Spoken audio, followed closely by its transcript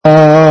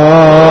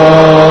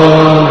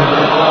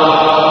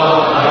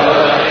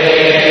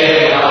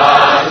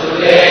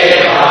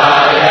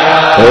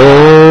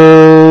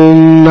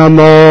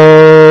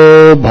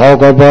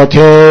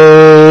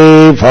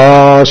Bhagavate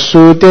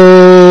Vasudevaya.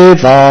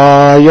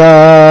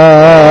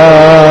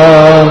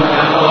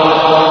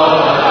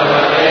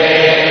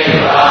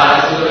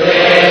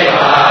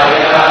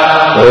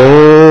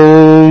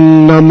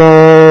 Om Namo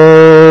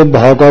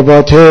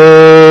Bhagavate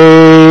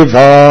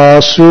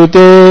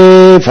Vasudevaya.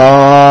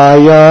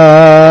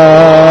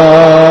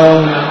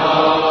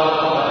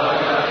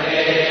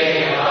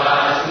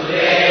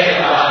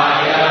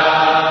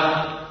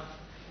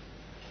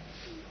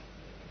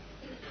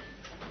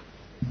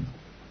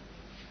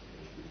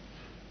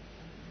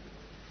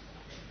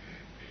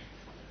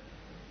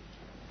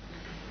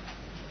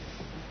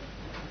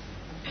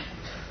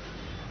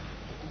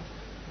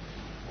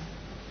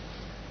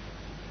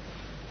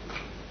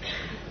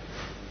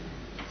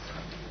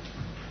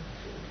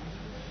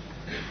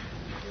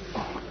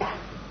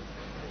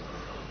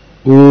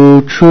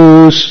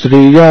 Uchu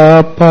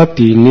Sriya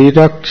Pati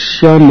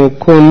Niraksha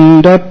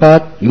Mukunda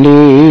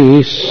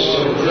Patnis.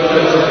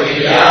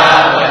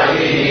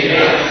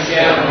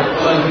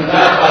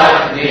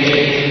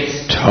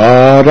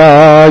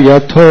 Tara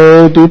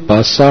Yathodu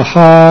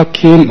Pasaha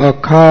Kim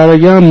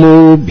Akarya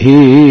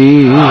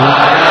Mubhi.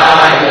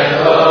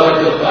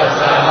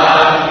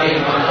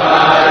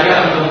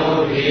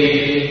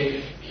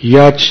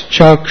 Yach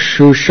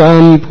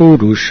Chakshusham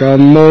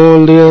Purusham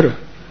Molir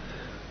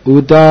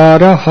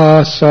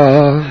Udarahasa.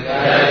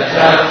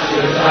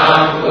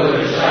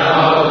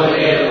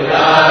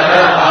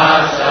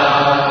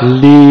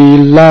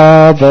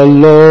 Lila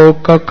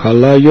Valoka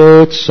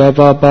Kalayot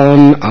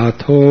Savaban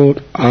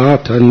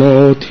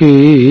Atanoti.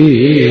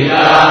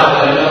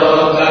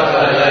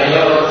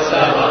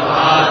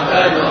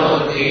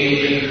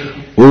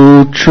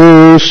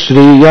 Uchu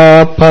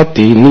Sriya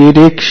Pati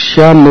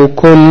Niriksha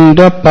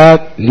Mukunda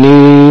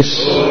Patnis.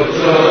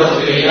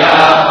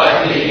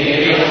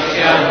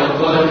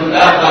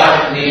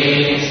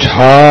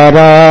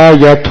 Tara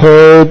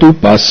Yathodu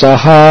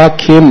Pasaha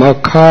Kim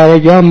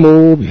Akarya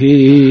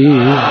Mubhi.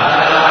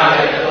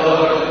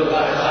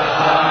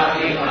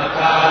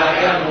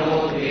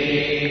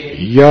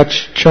 Yach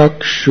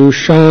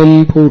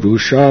Chakshusham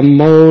Purusham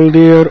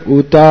Molir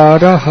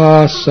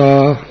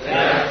Udarahasa.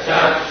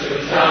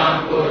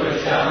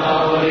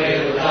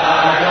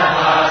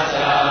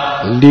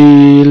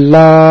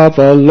 Lila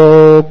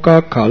Valoka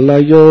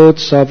Kalayot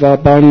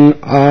Savaban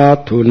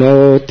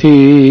Atunoti.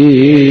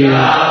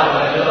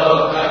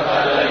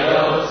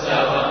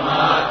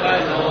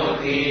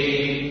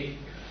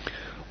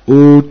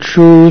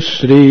 Uchu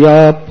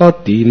Sriya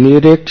Pati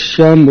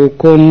Niriksha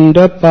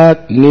Mukunda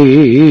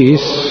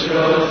Patnis.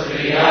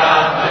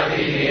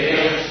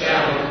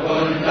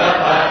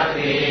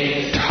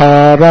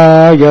 Tara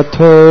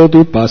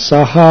Yathodu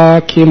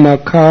Pasaha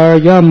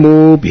Kimakarya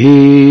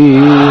Mubhi.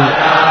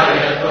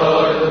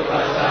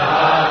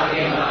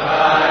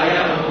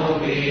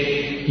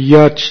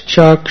 Yach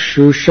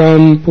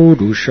Chakshusham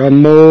Purusham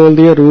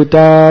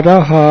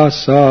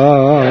Molirudharahasa.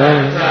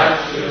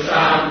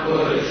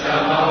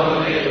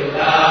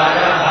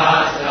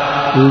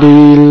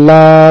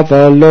 Lila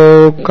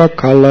Valoka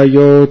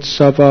Kalayot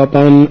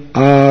Savaban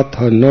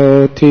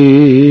Athanoti.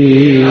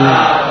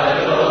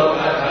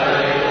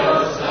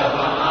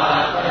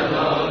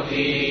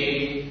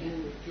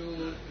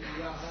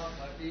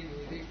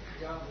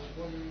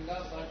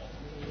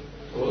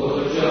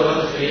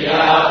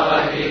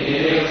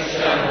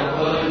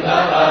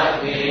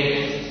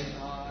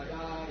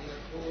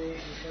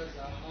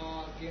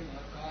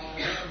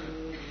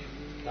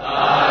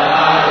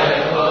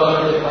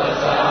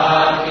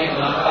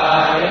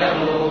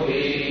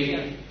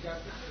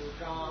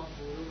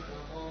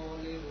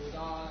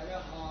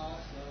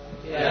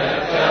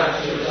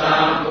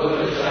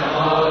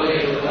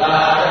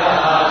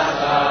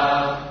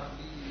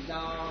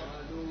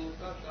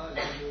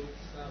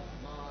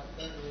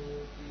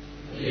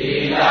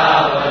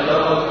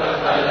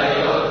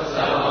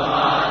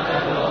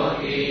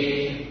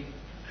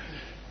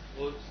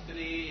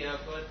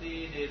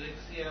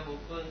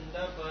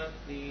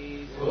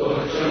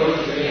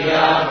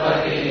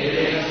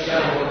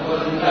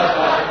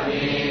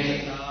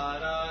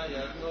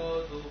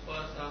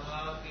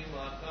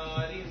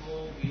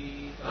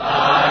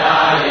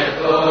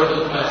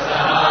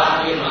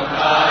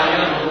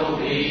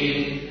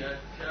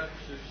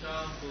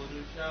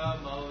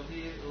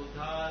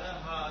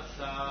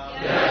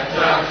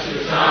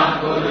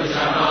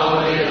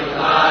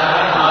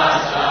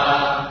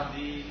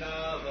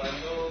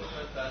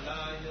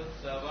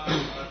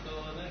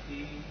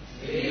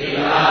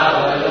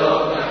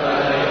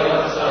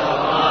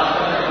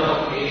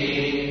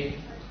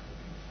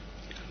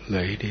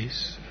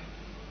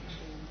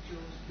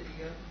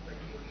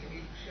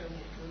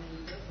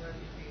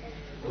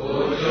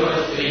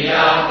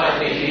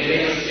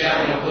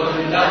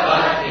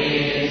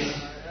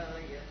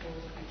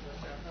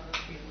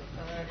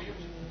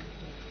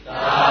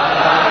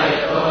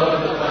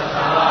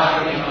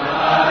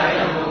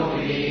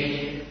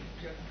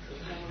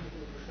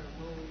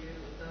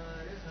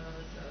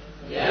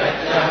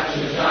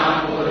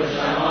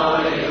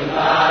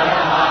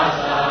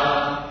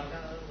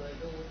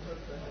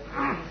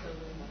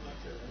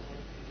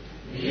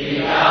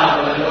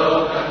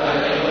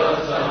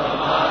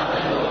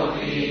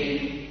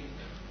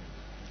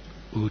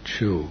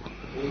 Uchu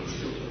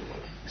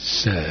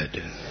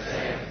said,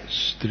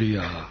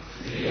 Striya,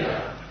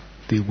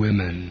 the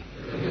women,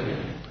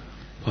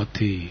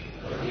 Pati,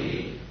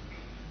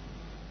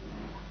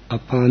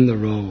 upon the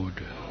road,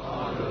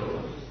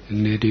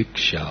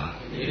 Niriksha,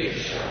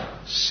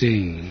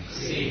 sing,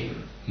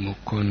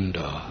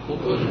 Mukunda,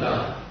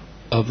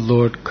 of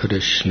Lord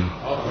Krishna,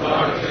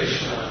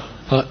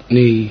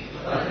 Patni,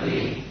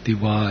 the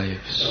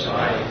wives,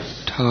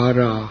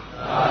 Tara,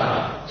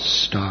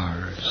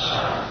 stars,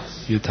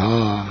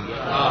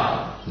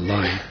 Yudha,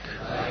 like,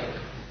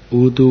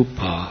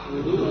 Udupa,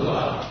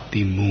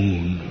 the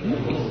moon,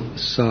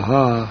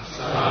 Saha,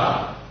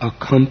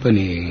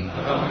 accompanying,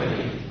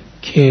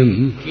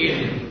 Kim,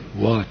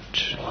 what,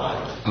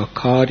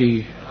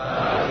 Akari,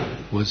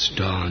 was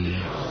done,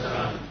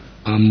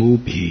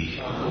 Amubhi,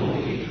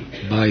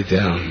 by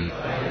them,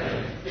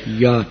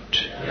 Yat,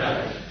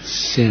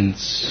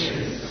 since,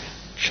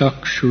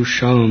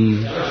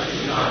 Chakshusham,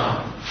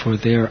 for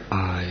their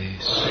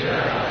eyes,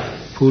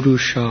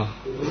 Purusha,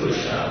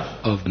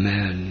 of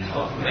men,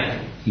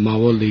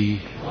 Mawali,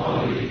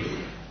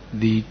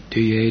 the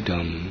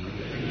Diadem,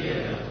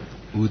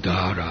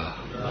 Udara,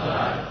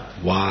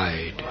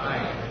 wide,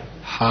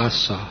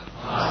 Hasa,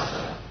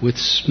 with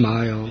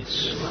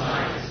smiles,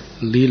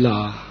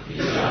 Lila,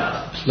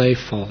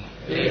 playful,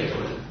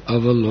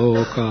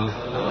 Avaloka,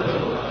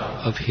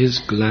 of his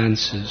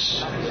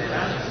glances,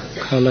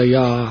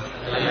 Kalaya,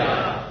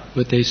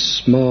 with a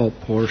small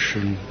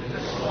portion,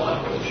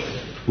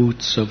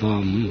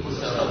 Utsavam,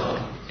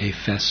 a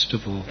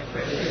festival,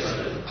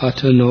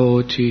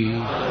 Atanoti,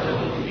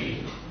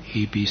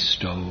 he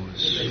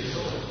bestows.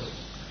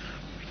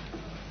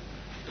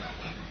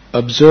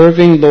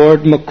 Observing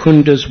Lord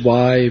Mukunda's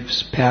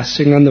wives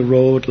passing on the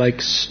road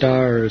like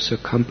stars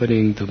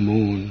accompanying the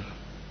moon,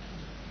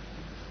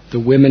 the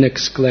women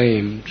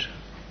exclaimed,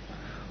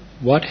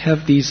 "What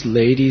have these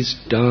ladies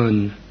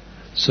done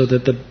so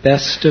that the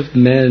best of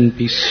men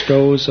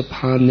bestows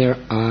upon their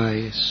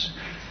eyes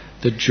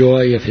the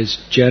joy of his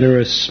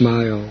generous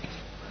smile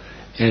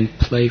and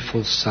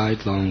playful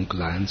sidelong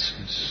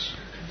glances?"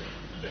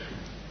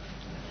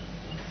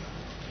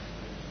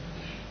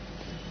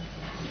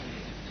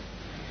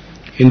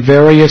 In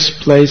various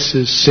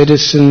places,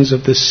 citizens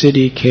of the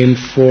city came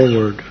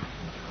forward,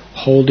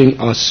 holding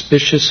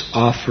auspicious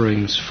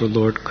offerings for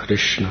Lord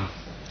Krishna,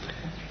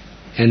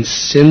 and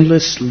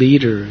sinless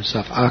leaders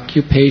of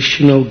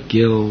occupational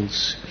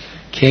guilds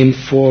came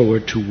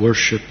forward to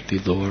worship the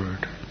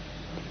Lord.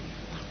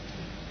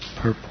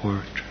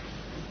 Purport.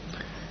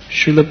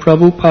 Srila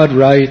Prabhupada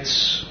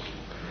writes,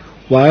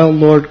 while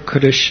Lord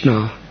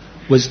Krishna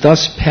was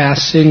thus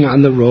passing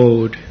on the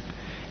road,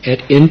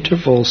 at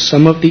intervals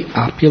some of the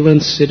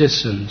opulent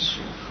citizens,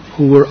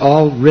 who were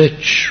all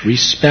rich,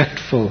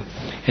 respectful,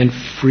 and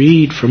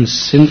freed from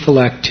sinful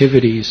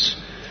activities,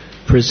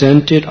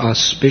 presented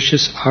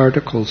auspicious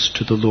articles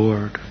to the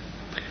Lord,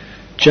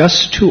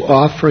 just to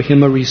offer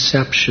him a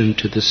reception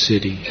to the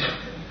city.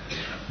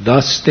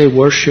 Thus they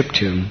worshipped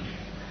him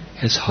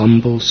as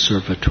humble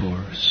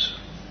servitors.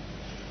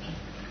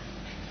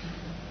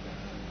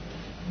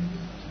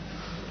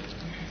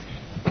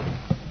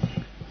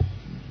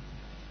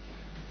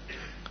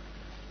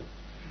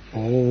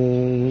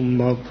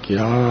 Om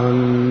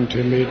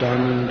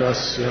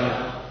Agyantimidandasya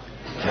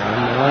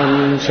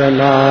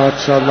Jnananjana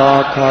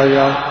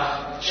Chalakaya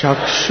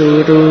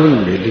Chakshurun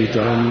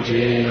Milidam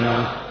Jena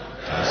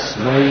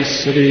Tasmai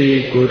Sri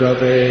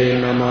Gurave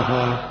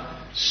Namaha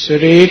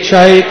Sri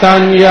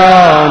Chaitanya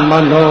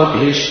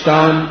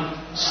Manobhishtam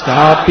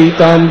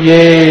Stapitam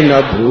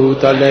Yena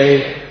Bhutale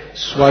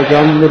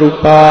Swayam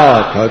Rupa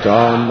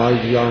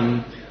Kadamayam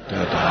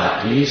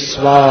Dadati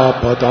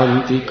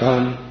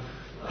Svapadantikam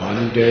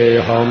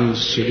Vandeham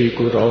Sri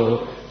Guru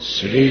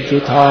Sri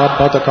Jutha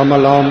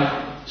Padakamalam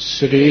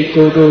Sri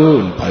Guru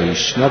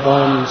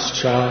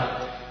Vaishnavanscha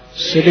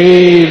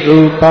Sri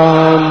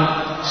Rupam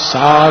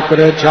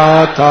Sagrajatam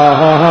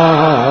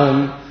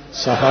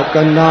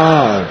Sahakana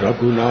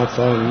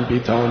Raghunatham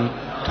Vidam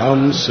Tam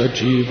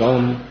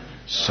Sajivam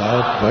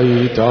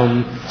Sadvaitam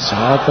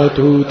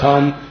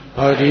Savadutam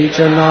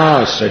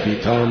Parijana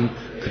Sahitam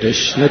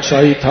Krishna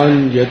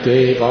Chaitanya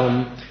Devam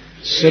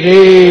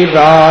Sri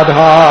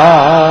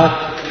Radha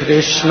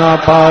Krishna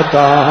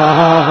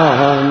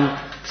Padam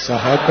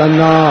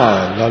Sahakana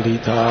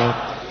Lalita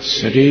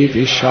Sri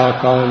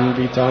Vishakam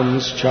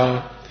Vitamscha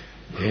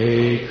He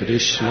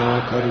Krishna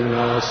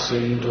Karuna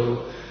Sindhu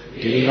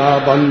Dina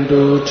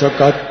Bandhu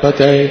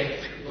Jagatpate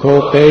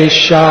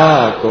Gopesha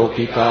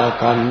Gopika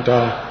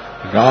Kanta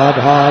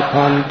Radha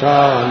Kanta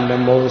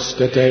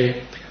Namostate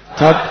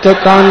Tapta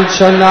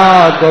Kanchana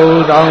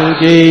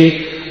Gaurangi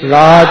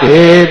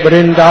Radhe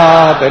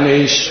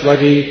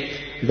Vrindavaneshwari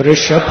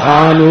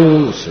Vrishabhanu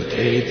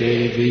Sute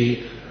Devi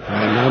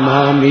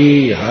Pranamami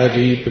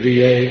Hari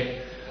Priye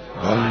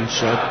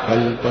Vanshat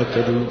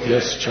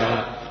Kalpatarubhyascha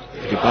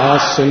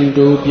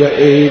Kripasindubhya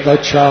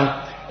Evacha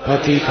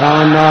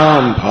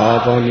Patikanam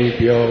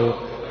Bhavanibhyo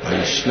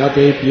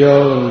Vaishnavibhyo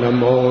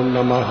Namo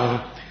Namaha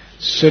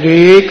Sri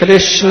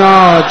Krishna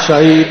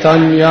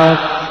Chaitanya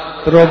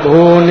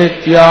Prabhu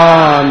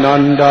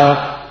Nityananda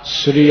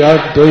Sri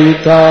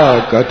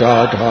Advaita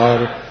Gadadhar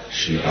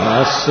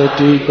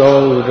Shivasati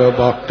Gaura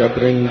Bhakta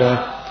Brinda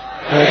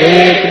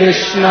Hare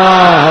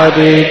Krishna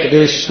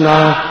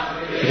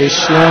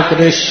Krishna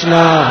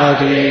Krishna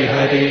Hare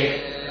Hare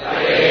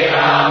Hare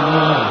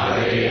Rama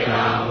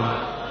Rama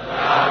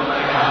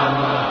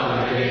Rama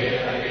Hare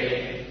Hare.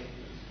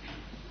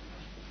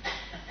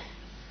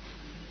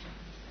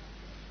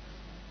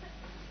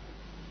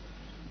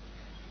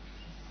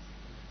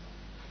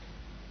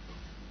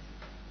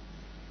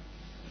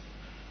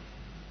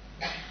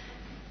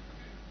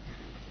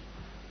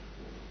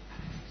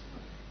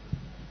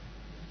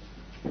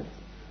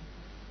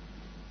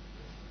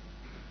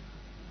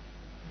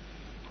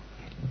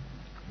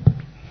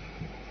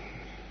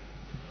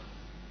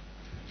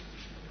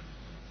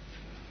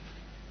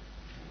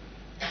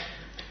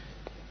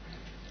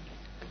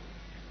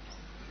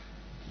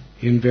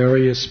 In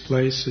various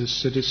places,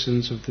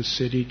 citizens of the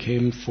city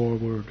came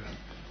forward,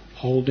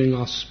 holding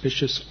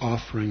auspicious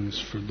offerings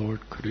for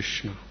Lord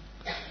Krishna,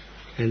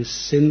 and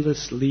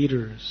sinless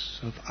leaders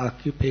of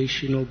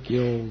occupational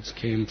guilds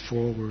came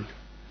forward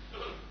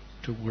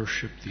to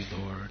worship the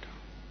Lord.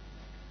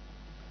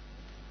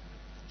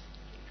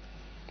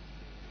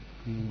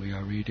 We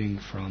are reading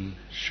from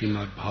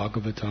Srimad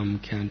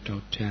Bhagavatam,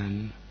 Canto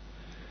 10,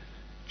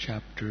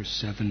 Chapter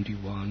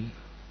 71,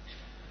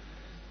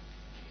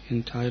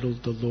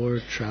 entitled The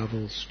Lord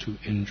Travels to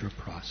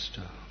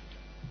Indraprastha.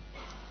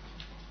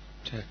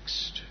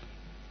 Text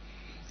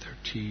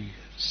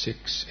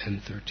 36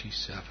 and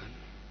 37.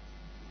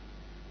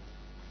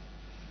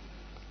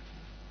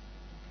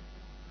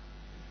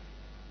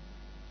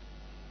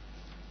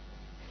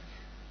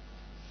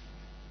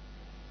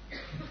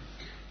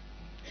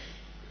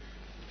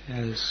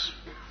 As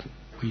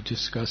we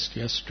discussed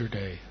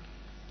yesterday,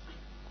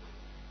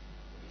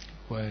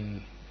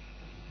 when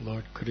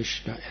Lord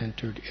Krishna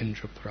entered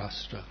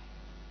Indraprastha,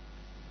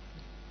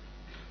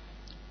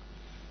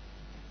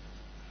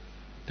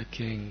 the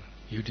king,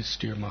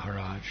 Yudhisthira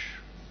Maharaj,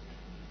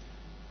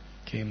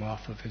 came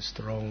off of his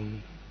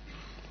throne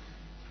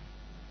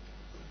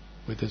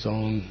with his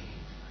own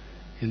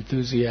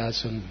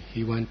enthusiasm.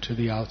 He went to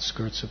the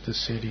outskirts of the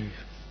city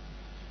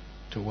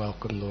to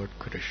welcome Lord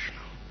Krishna.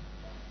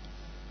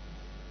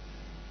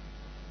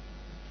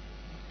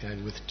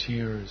 And with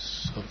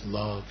tears of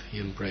love, he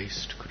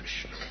embraced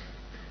Krishna.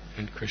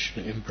 And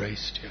Krishna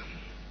embraced him.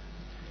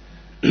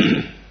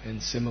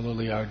 And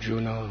similarly,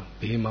 Arjuna,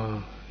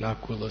 Bhima,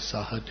 Nakula,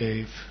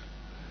 Sahadev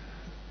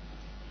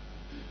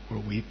were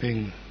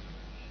weeping,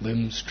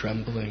 limbs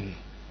trembling,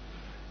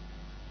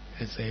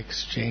 as they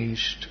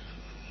exchanged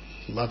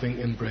loving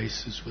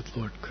embraces with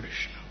Lord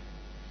Krishna.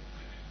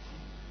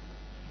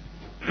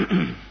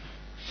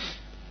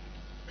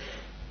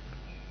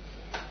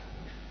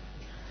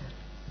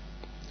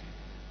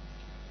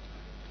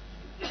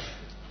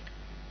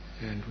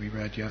 And we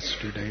read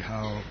yesterday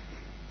how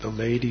the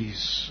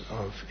ladies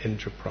of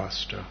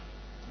Indraprastha,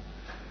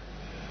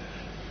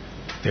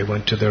 they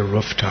went to their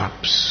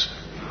rooftops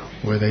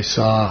where they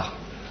saw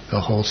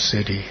the whole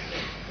city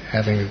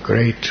having a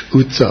great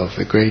utsav,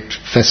 a great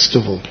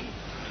festival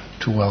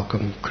to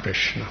welcome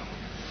Krishna.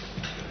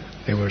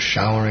 They were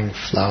showering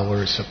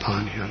flowers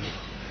upon him.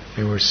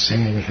 They were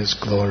singing his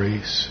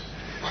glories.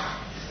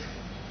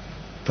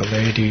 The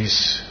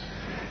ladies,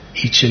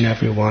 each and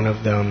every one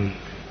of them,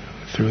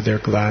 through their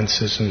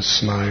glances and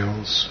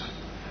smiles,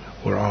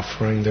 were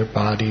offering their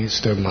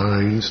bodies, their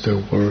minds, their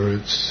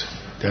words,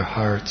 their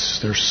hearts,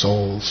 their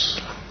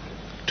souls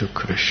to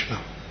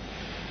Krishna.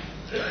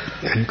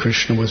 And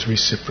Krishna was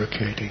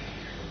reciprocating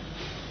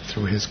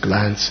through his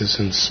glances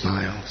and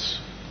smiles.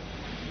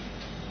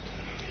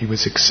 He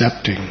was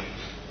accepting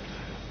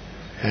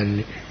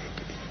and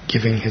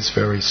giving his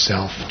very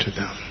self to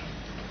them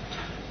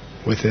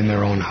within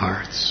their own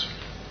hearts.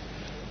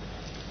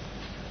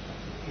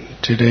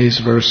 Today's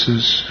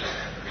verses,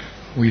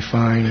 we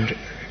find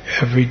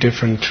every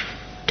different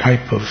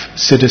type of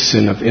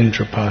citizen of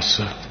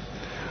Indraprastha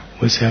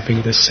was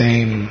having the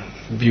same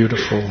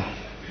beautiful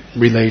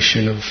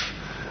relation of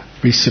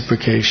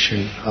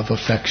reciprocation, of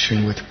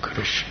affection with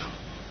Krishna.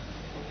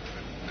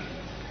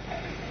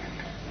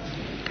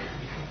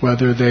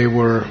 Whether they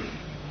were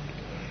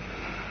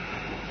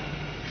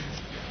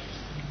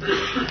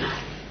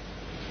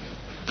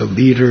the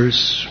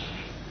leaders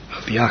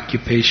of the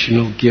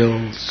occupational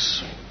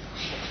guilds,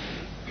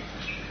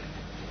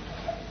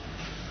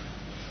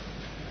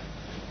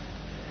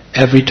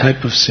 every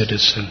type of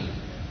citizen,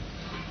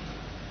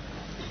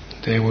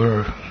 they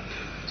were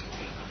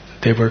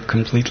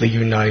completely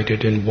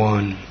united in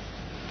one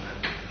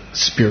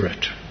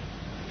spirit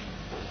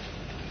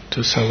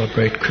to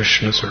celebrate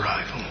Krishna's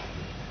arrival.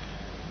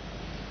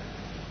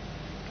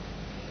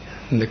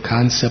 And the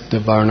concept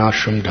of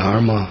Varnashram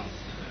Dharma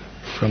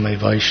from a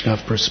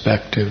Vaishnava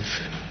perspective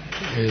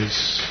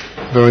is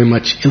very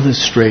much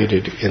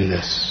illustrated in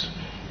this.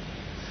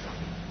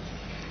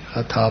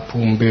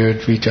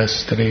 Atapumbir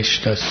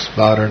dvijastareshtas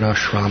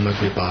varanashrama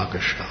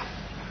vibhagasha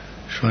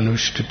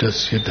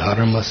shvanushtutasya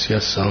dharmasya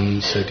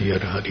samsadir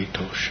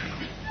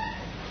haritoshanam.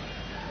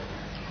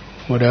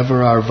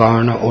 whatever our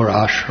varna or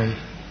ashram,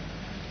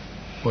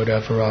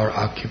 whatever our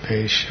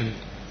occupation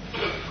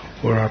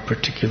or our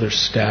particular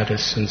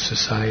status in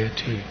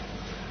society,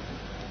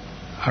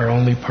 our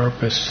only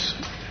purpose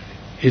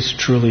is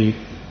truly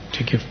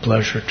to give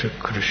pleasure to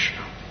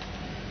Krishna,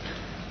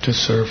 to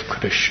serve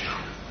Krishna.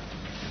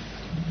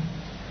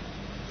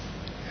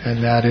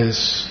 And that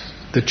is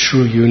the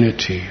true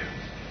unity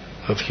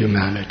of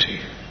humanity.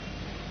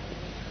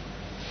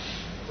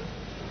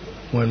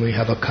 When we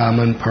have a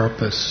common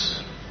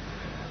purpose,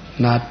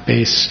 not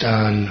based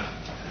on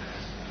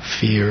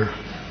fear,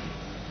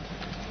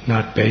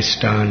 not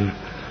based on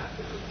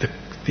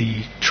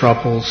the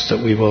troubles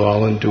that we will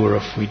all endure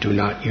if we do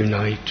not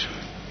unite,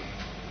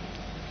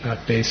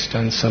 not based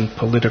on some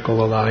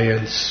political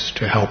alliance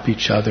to help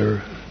each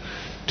other,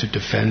 to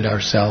defend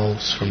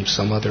ourselves from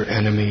some other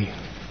enemy.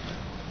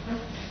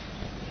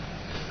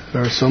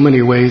 There are so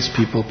many ways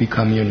people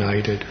become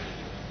united.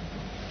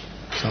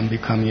 Some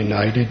become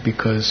united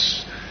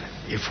because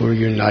if we're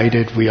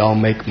united, we all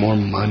make more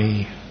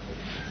money.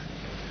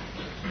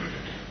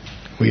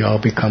 We all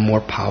become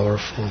more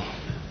powerful.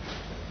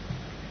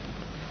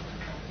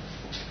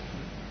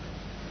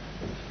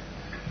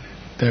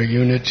 Their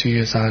unity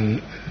is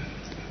on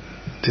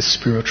this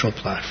spiritual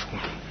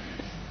platform.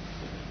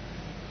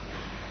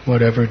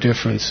 Whatever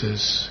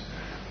differences,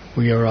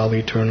 we are all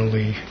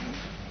eternally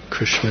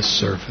Krishna's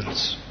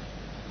servants.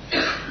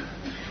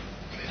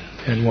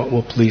 And what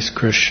will please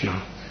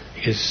Krishna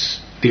is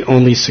the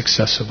only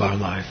success of our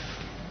life.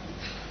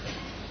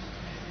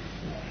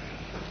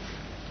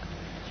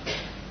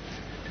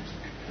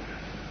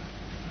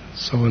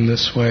 So in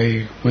this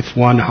way, with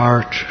one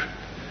heart,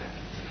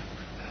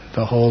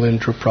 the whole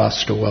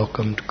Indraprastha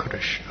welcomed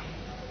Krishna.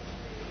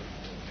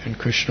 And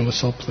Krishna was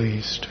so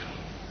pleased.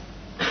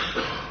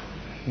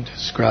 He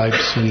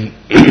describes in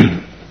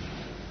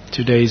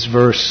today's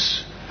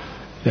verse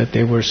that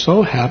they were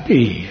so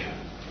happy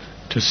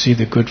to see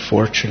the good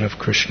fortune of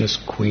Krishna's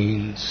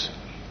queens.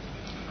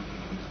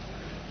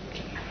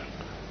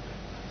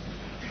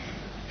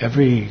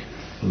 Every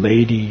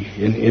lady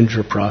in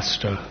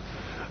Indraprastha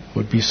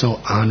would be so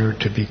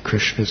honored to be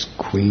Krishna's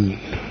queen.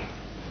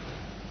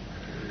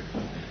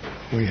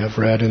 We have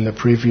read in the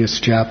previous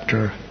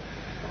chapter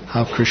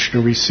how Krishna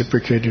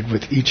reciprocated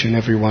with each and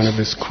every one of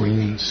his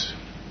queens.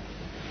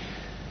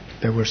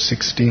 There were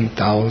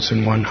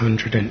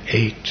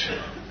 16,108.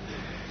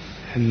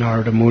 And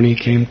Narada Muni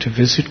came to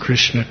visit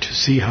Krishna to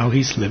see how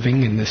he's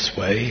living in this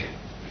way.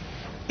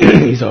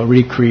 He's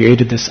already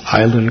created this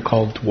island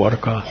called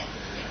Dwarka,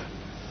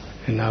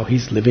 and now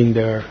he's living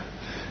there.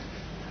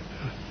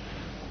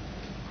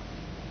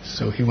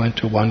 So he went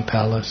to one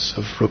palace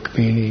of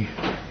Rukmini,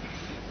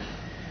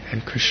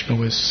 and Krishna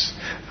was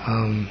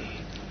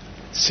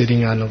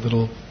sitting on a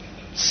little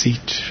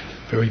seat,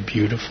 very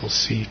beautiful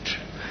seat,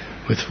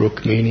 with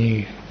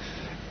Rukmini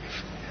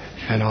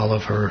and all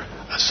of her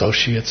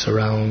associates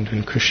around.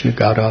 And Krishna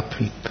got up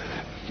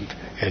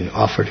and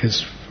offered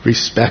his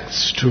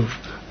respects to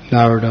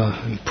Narada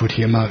and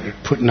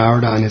put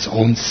Narada on his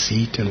own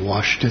seat and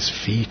washed his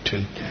feet.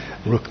 And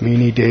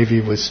Rukmini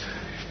Devi was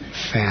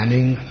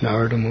fanning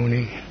Narada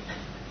Muni.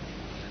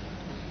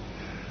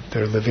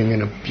 They're living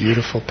in a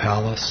beautiful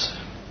palace,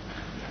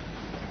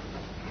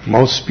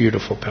 most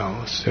beautiful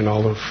palace in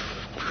all of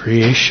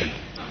creation.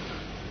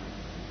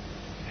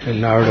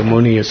 And Narada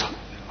Muni is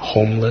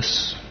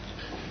homeless.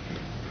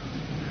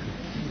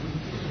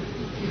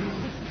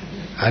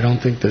 I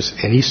don't think there's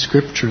any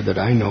scripture that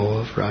I know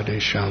of.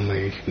 Radhe Shyam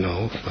may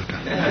know, but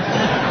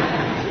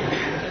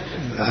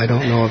I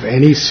don't know of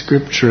any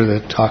scripture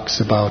that talks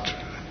about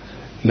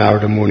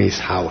Narada Muni's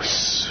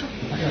house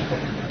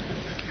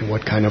and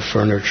what kind of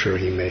furniture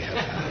he may have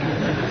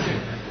had.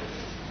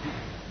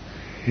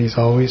 He's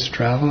always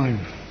traveling.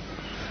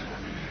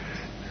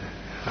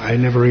 I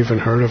never even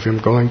heard of him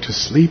going to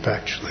sleep,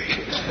 actually.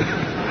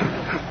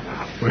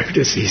 Where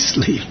does he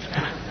sleep?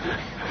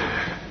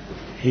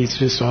 He's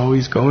just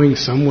always going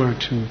somewhere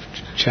to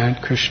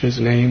chant Krishna's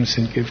names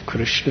and give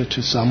Krishna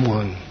to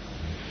someone.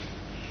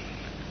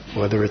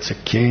 Whether it's a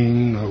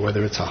king, or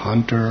whether it's a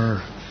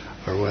hunter,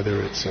 or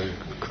whether it's a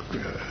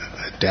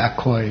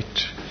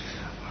dacoit,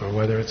 or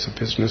whether it's a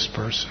business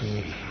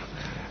person,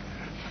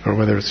 or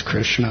whether it's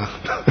Krishna.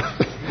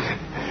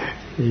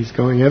 He's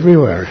going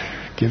everywhere,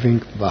 giving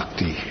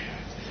bhakti,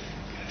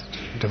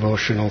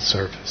 devotional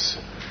service.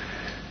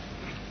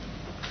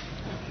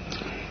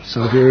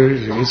 So here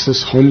is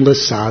this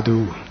homeless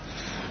sadhu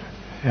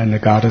and the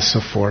goddess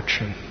of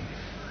fortune.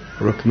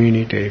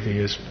 Rukmini Devi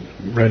is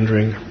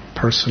rendering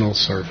personal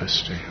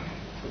service to him.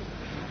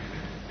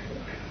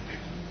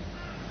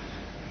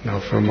 Now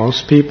for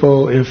most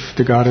people, if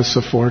the goddess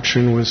of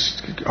fortune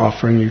was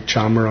offering you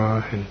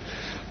chamara and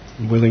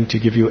willing to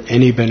give you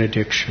any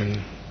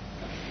benediction,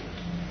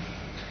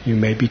 you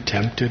may be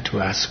tempted to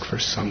ask for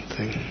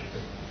something.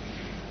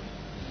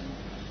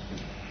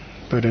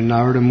 But in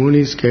Narada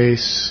Muni's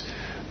case,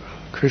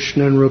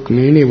 Krishna and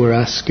Rukmini were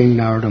asking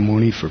Narada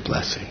Muni for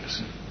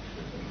blessings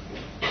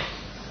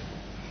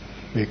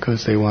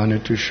because they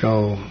wanted to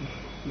show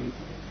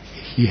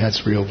he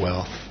has real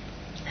wealth.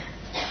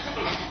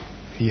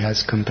 He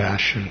has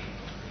compassion.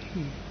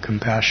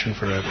 Compassion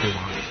for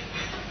everyone.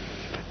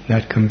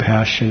 That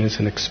compassion is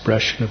an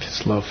expression of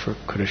his love for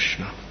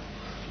Krishna.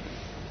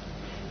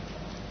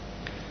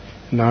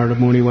 Narada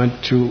Muni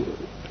went to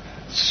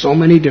so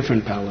many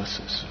different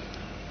palaces.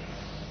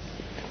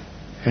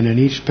 And in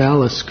each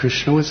palace,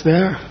 Krishna was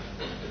there.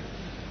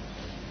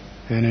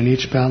 And in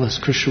each palace,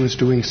 Krishna was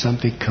doing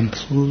something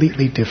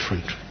completely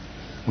different.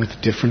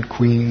 With different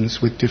queens,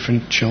 with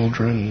different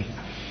children,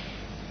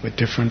 with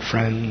different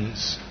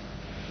friends.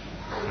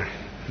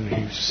 And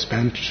he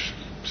spent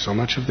so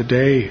much of the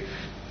day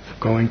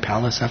going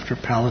palace after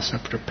palace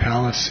after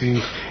palace,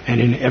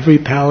 and in every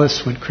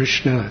palace when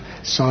Krishna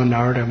saw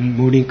Narada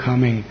Muni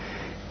coming,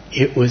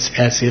 it was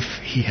as if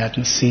he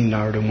hadn't seen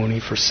Narada Muni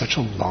for such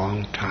a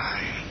long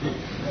time.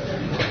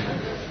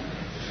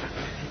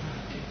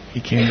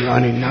 He came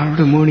running,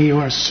 Narada Muni, you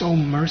are so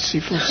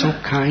merciful, so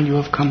kind, you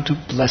have come to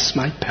bless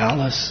my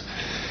palace.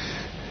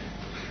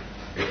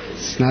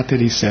 It's not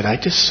that he said, I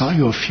just saw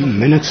you a few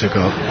minutes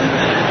ago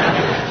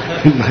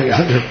in my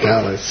other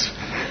palace.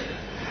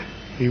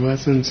 He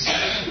wasn't...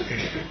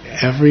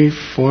 Every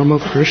form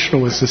of Krishna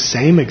was the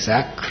same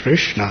exact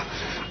Krishna,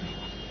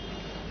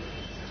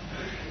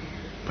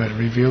 but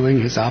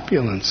revealing his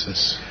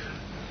opulences.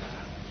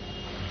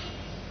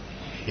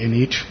 In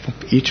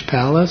each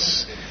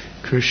palace,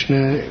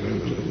 Krishna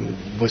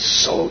was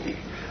so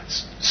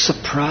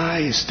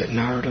surprised that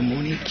Narada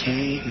Muni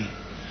came.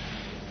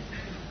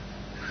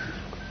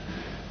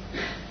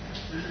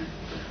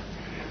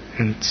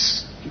 And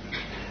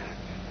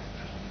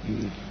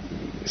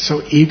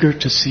so eager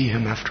to see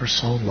him after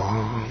so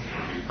long.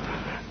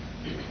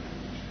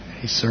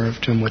 He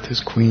served him with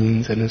his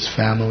queens and his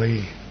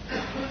family.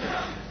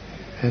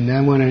 And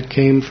then when it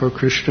came for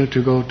Krishna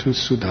to go to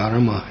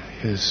Sudharma,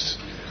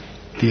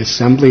 the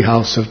assembly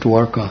house of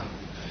Dwarka,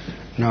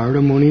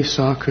 Narada Muni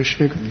saw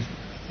Krishna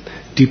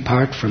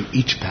depart from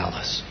each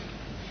palace.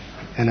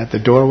 And at the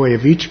doorway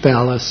of each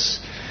palace,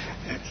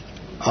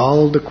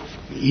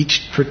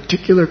 each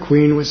particular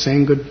queen was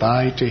saying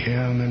goodbye to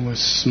him and was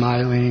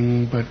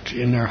smiling, but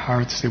in their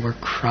hearts they were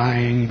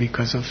crying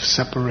because of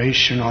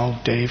separation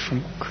all day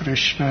from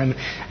Krishna,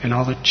 and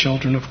all the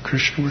children of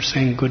Krishna were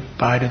saying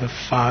goodbye to the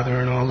father,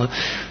 and all the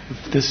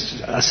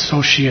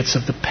associates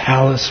of the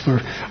palace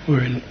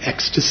were in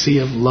ecstasy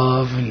of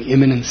love and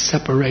imminent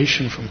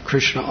separation from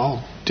Krishna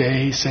all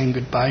day, saying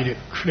goodbye to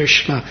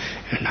Krishna,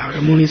 and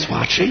Narada Muni is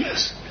watching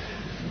this.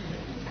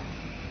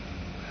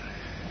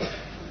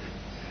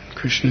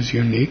 Krishna is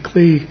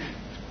uniquely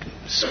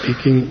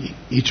speaking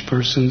each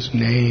person's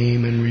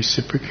name and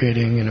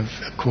reciprocating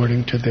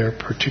according to their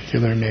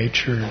particular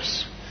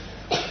natures.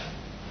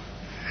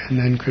 And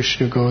then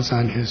Krishna goes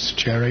on his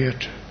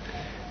chariot,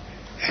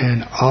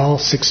 and all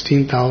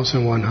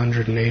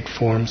 16,108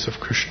 forms of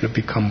Krishna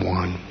become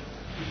one.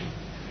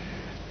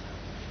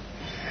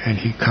 And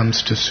he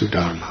comes to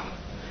Sudharma.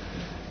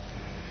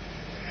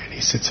 And he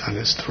sits on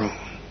his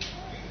throne.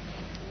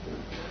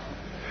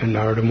 And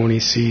Narada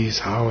Muni sees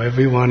how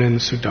everyone in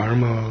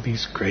Sudharma, all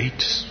these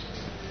great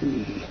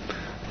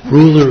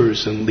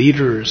rulers and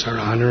leaders, are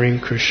honoring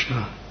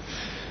Krishna.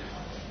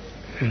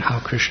 And how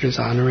Krishna is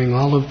honoring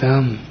all of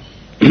them.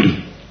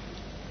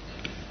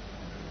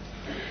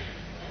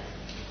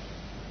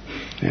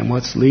 And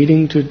what's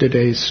leading to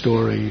today's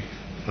story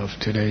of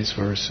today's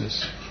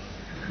verses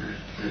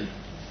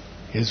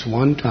is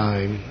one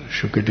time,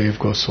 Shukadev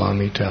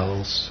Goswami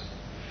tells,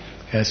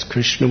 as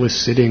Krishna was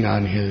sitting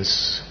on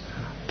his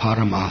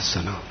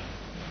Paramasana,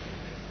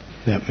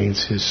 that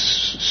means his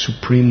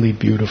supremely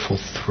beautiful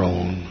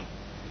throne,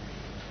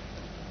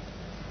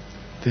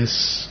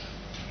 this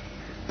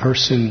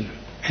person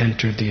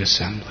entered the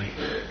assembly.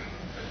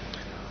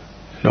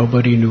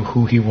 Nobody knew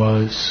who he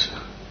was.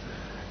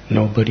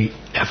 Nobody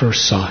ever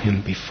saw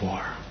him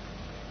before.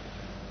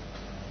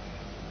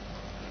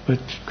 But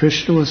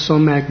Krishna was so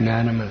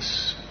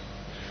magnanimous.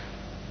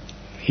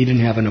 He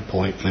didn't have an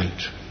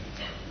appointment.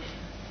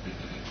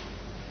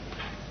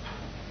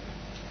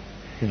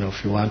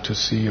 If you want to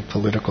see a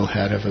political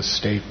head of a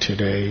state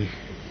today,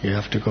 you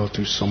have to go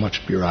through so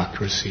much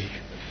bureaucracy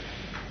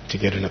to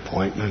get an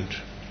appointment.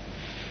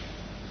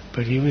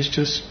 But he was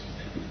just,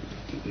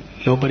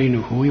 nobody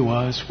knew who he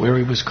was, where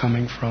he was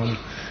coming from,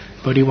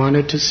 but he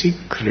wanted to see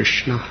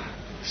Krishna.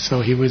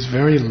 So he was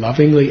very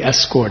lovingly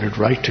escorted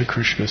right to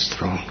Krishna's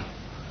throne.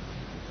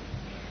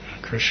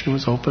 Krishna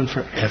was open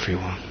for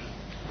everyone.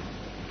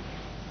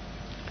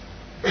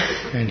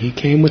 And he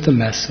came with a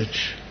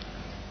message.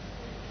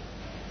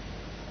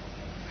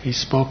 He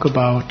spoke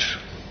about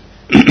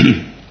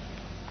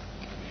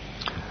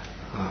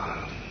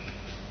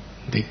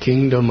the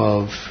kingdom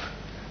of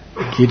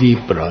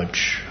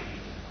Giribraj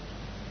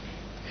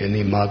in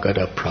the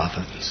Magadha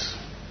province,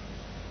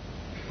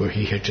 where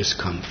he had just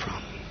come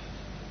from.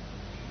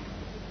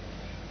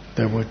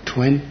 There were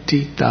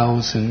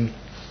 20,000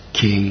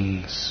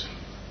 kings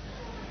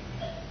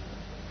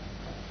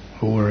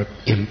who were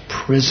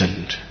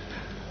imprisoned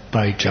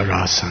by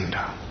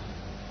Jarasandha.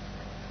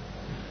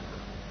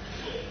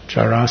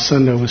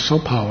 Jarasandha was so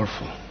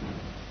powerful.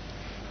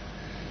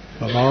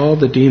 Of all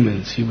the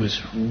demons, he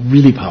was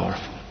really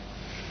powerful.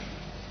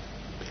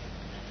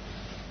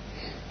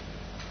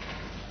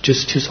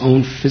 Just his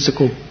own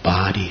physical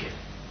body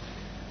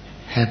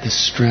had the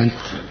strength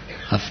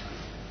of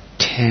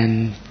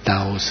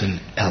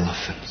 10,000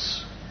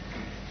 elephants.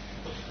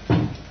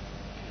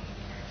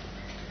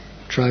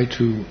 Try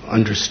to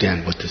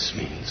understand what this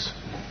means.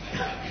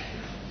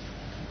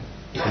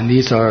 And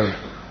these are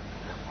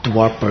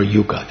Dwapar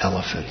Yuga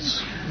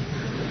elephants,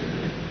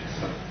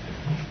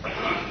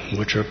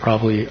 which are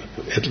probably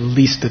at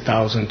least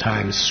 1,000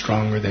 times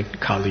stronger than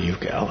Kali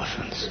Yuga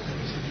elephants.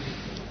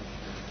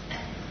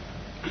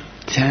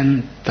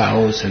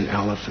 10,000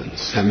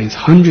 elephants. That means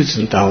hundreds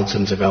and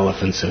thousands of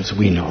elephants as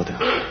we know them.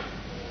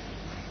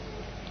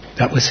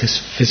 That was his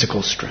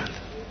physical strength.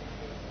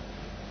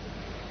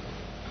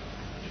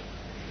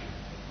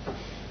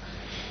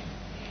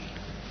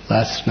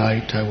 Last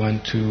night I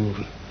went to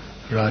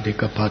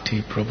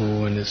Radhikapati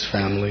Prabhu and his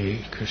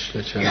family,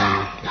 Krishna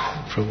Charan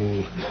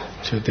Prabhu,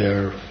 to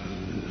their,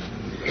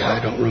 I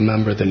don't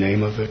remember the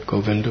name of it,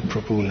 Govinda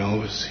Prabhu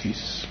knows.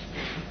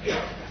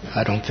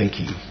 I don't think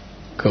he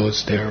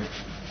goes there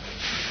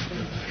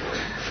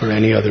for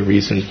any other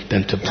reason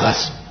than to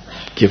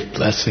give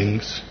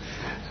blessings.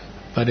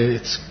 But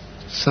it's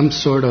some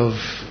sort of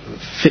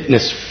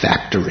fitness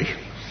factory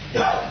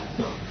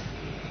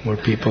where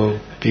people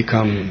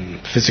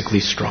become physically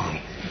strong.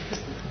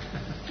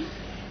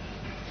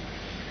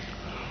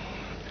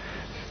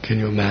 Can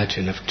you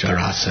imagine if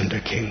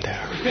Jarasandha came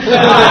there?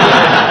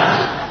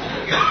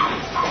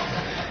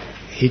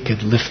 He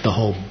could lift the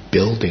whole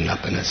building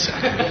up in a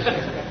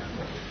second.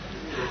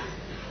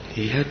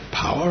 He had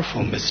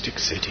powerful mystic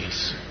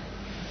cities.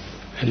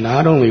 And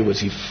not only was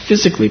he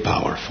physically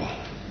powerful,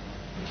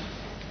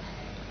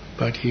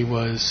 but he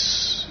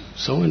was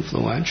so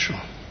influential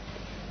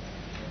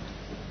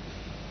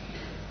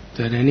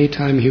that any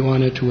time he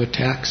wanted to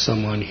attack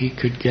someone, he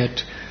could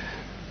get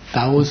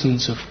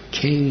thousands of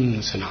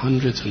kings and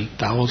hundreds and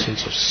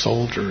thousands of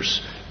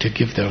soldiers to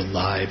give their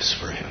lives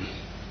for him.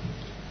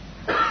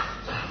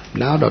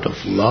 Not out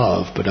of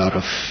love, but out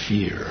of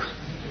fear.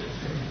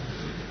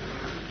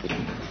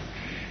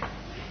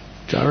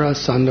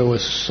 Jarasandha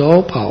was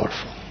so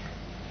powerful.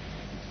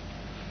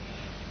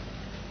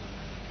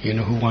 You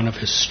know who one of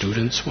his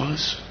students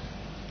was?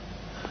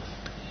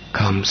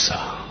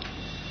 Kamsa.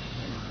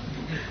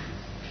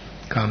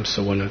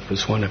 Kamsa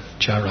was one of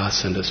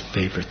Jarasandha's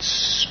favorite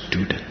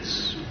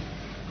students.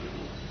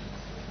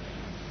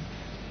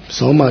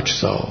 So much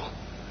so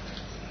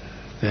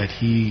that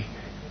he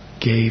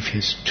gave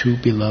his 2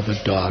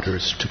 beloved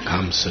daughters to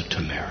Kamsa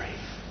to marry.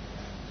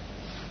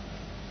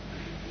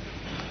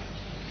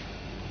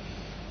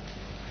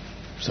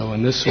 So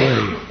in this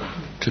way,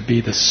 to be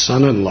the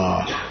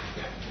son-in-law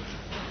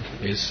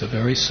is a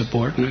very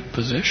subordinate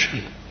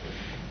position.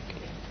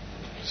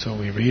 So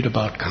we read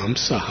about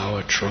Kamsa, how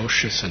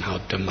atrocious and how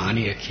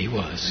demoniac he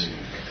was.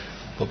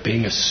 Well,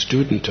 being a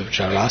student of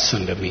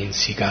Jarasandha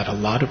means he got a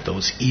lot of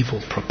those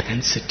evil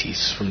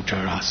propensities from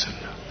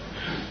Jarasandha.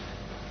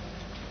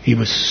 He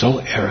was so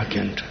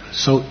arrogant,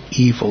 so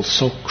evil,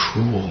 so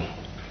cruel.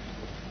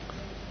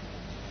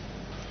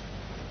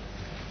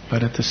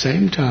 But at the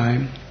same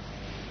time,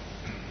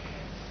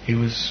 he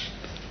was,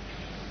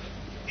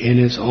 in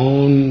his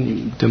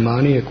own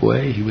demoniac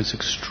way, he was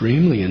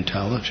extremely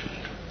intelligent.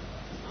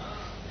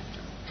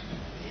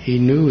 He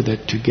knew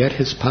that to get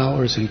his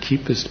powers and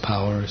keep his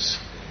powers,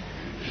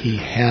 he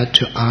had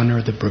to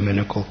honor the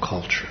Brahminical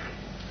culture.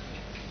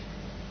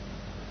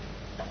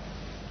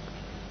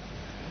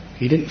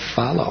 He didn't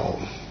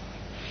follow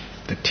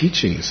the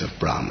teachings of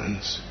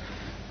Brahmins,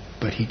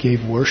 but he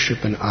gave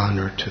worship and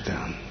honor to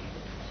them.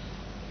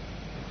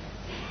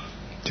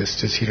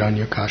 Just as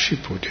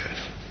Hiranyakashipu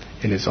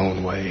did, in his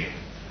own way.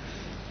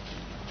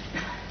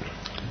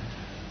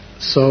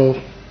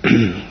 So,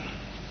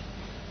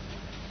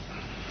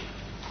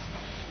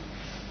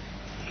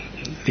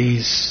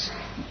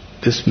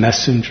 this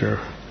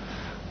messenger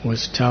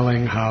was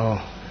telling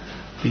how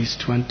these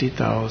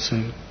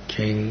 20,000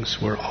 kings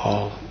were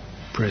all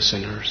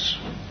prisoners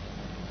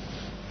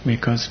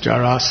because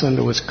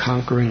Jarasandha was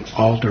conquering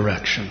all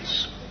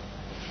directions.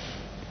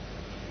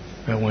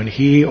 But when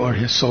he or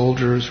his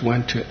soldiers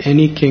went to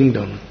any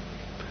kingdom,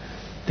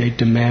 they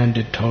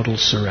demanded total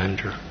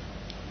surrender.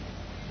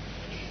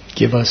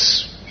 Give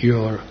us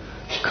your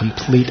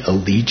complete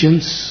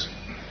allegiance.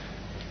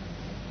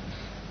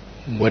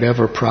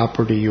 Whatever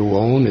property you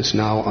own is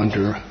now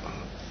under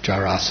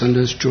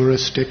Jarasandha's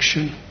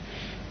jurisdiction.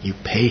 You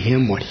pay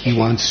him what he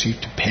wants you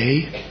to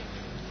pay.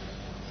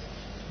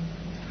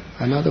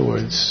 In other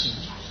words,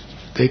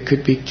 they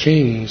could be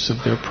kings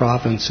of their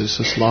provinces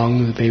as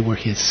long as they were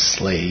his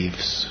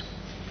slaves,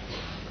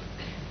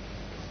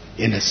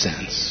 in a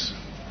sense.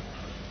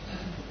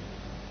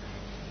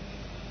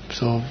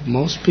 So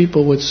most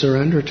people would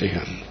surrender to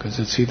him, because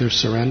it's either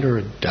surrender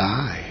or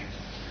die.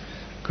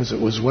 Because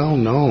it was well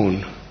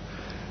known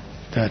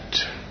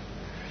that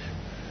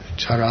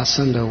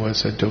Jarasandha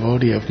was a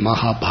devotee of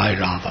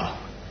Mahabhairava,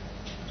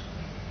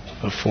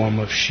 a form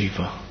of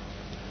Shiva.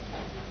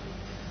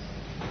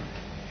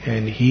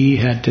 And he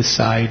had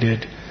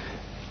decided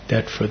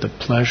that for the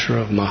pleasure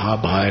of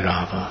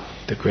Mahabhairava,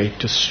 the great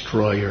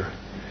destroyer,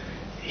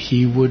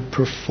 he would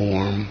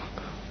perform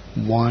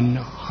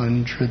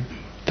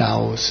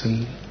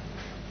 100,000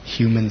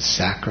 human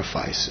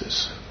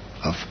sacrifices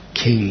of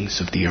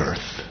kings of the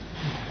earth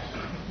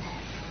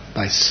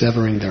by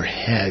severing their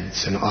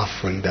heads and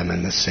offering them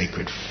in the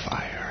sacred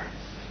fire.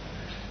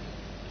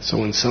 So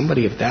when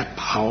somebody of that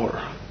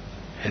power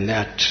and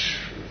that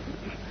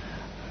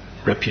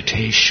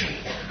reputation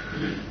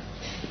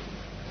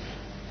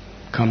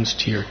comes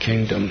to your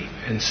kingdom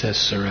and says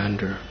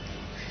surrender,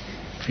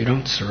 if you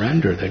don't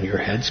surrender, then your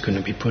head's going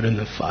to be put in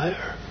the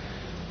fire.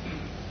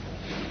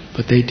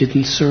 But they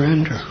didn't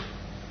surrender.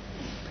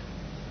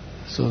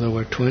 So there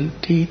were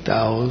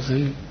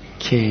 20,000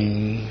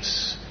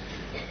 kings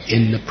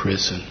in the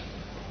prison,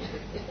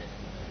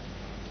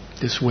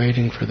 just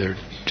waiting for their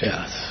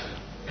death.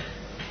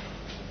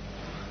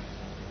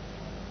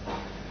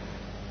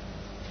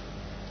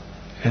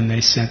 And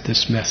they sent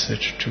this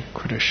message to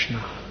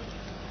Krishna,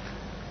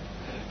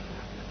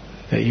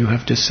 that you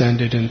have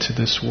descended into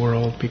this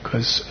world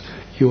because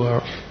you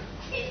are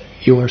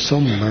so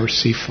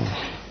merciful.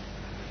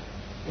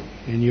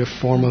 In your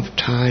form of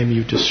time,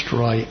 you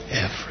destroy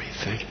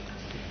everything.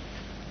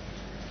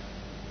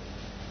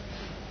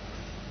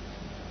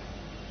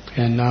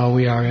 And now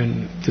we are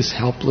in this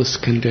helpless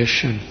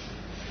condition.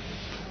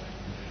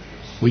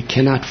 We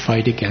cannot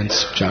fight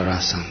against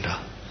Jarasandha.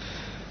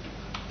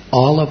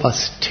 All of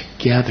us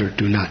together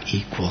do not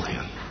equal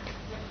him.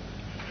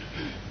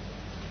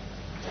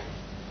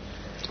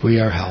 We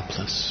are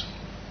helpless.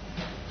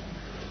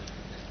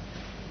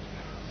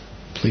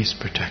 Please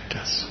protect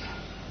us.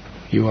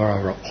 You are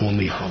our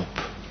only hope.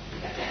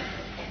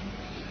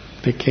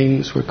 The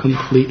kings were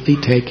completely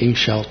taking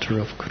shelter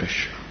of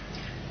Krishna.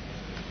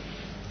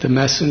 The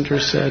messenger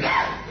said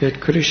that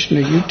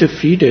Krishna, you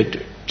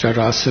defeated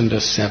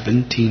Jarasandha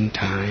 17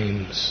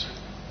 times.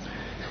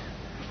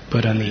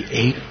 But on the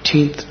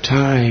 18th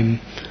time,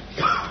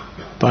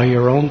 by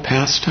your own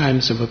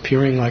pastimes of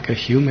appearing like a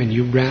human,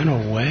 you ran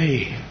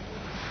away.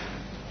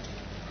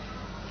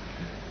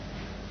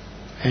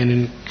 And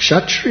in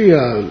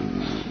Kshatriya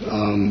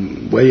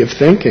way of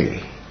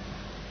thinking,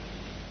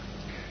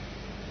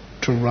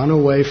 to run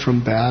away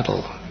from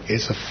battle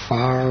is a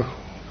far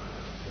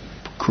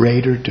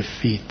greater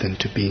defeat than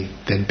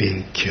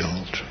being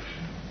killed.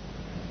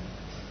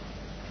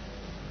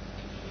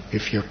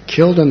 If you're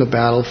killed on the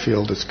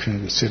battlefield, it's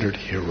considered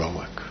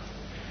heroic.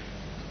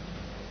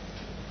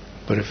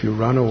 But if you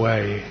run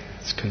away,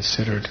 it's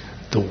considered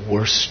the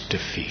worst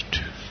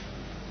defeat.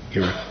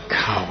 You're a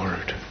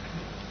coward.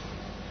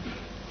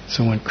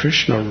 So when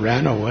Krishna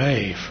ran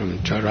away from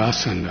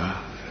Jarasandha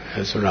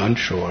as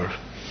Ranchor,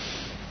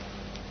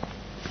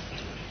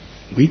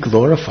 we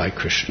glorify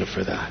Krishna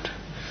for that.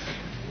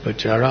 But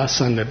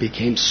Jarasandha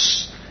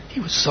he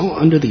was so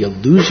under the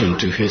illusion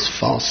to his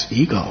false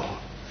ego,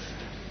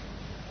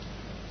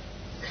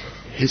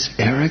 his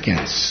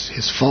arrogance,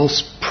 his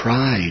false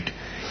pride,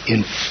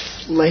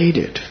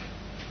 inflated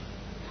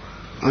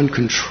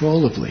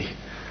uncontrollably.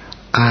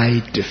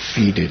 I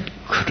defeated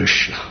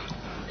Krishna.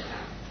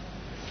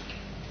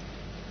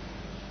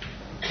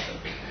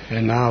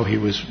 And now he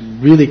was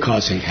really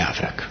causing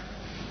havoc,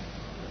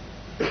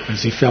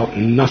 because he felt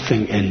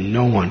nothing and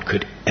no one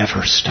could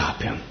ever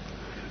stop him.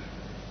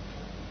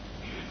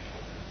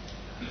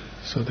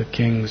 So the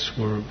kings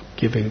were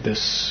giving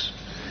this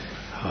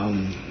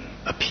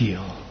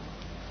appeal.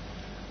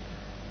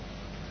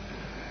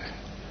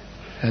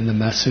 And the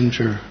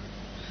messenger,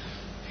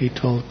 he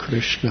told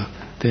Krishna,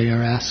 they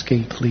are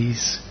asking,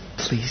 please,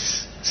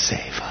 please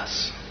save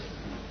us.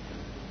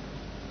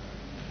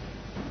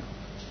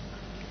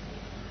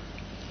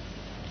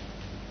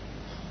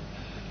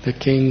 The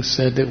king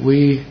said that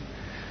we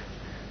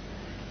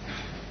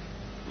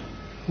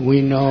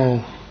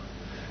know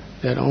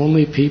that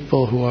only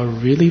people who are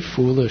really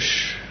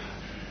foolish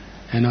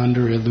and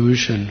under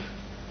illusion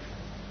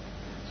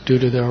due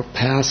to their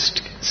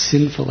past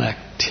sinful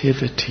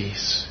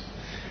activities,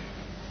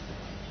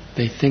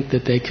 they think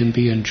that they can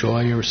be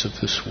enjoyers of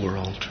this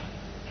world,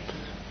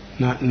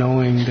 not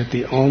knowing that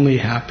the only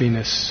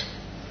happiness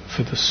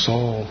for the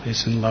soul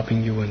is in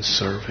loving you and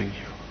serving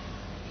you.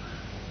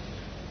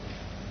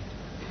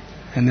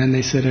 And then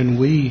they said, and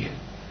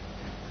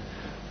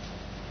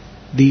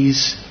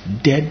these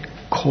dead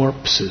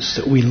corpses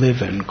that we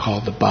live in,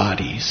 called the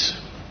bodies,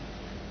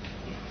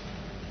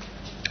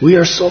 we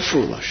are so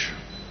foolish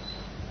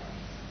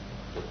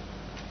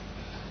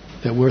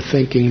that we're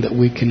thinking that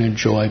we can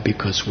enjoy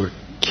because we're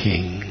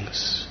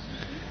kings.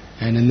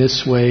 And in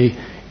this way,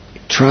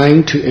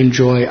 trying to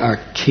enjoy our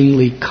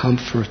kingly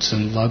comforts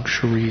and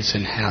luxuries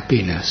and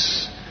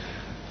happiness,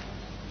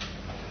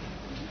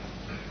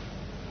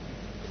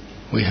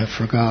 we have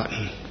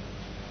forgotten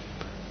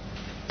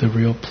the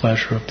real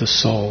pleasure of the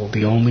soul,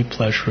 the only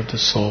pleasure of the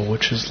soul,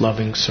 which is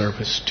loving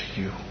service to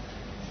you.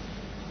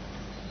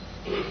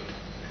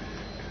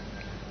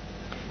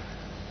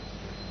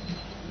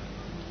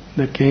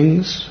 The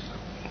kings,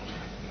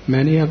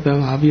 many of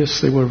them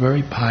obviously were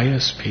very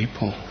pious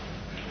people.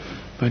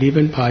 But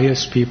even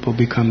pious people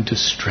become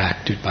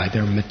distracted by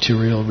their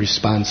material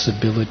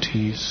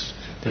responsibilities,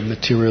 their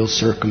material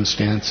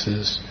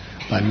circumstances,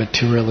 by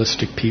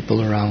materialistic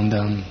people around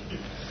them,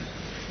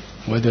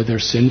 whether they're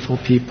sinful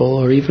people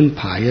or even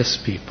pious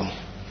people.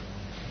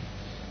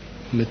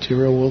 The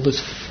material world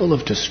is full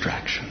of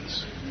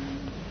distractions.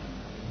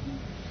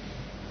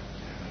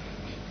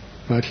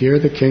 But here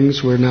the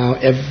kings were now,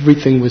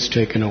 everything was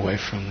taken away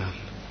from them.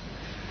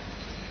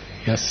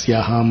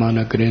 Yasyaha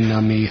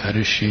managrinami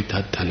harishi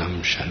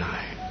tatanam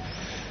shanai.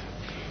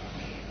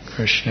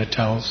 Krishna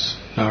tells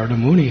Narada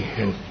Muni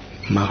and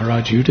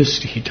Maharaj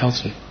Yudhishthira, he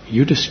tells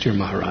Yudhishthira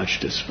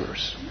Maharaj this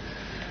verse.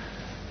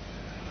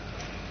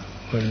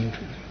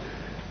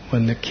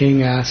 When the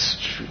king asked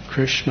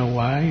Krishna,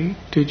 why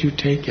did you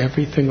take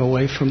everything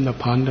away from the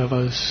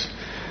Pandavas?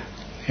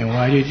 And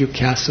why did you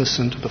cast us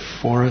into the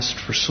forest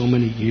for so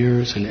many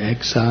years in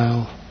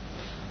exile?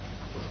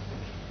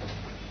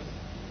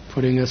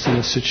 Putting us in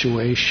a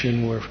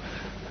situation where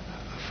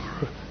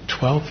for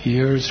 12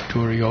 years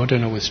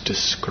Duryodhana was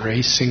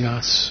disgracing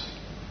us.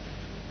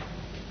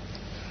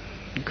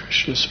 And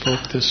Krishna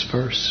spoke this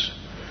verse.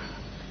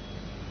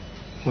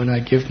 When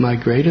I give my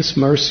greatest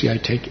mercy, I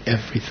take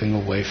everything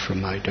away from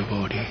my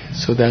devotee,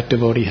 so that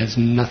devotee has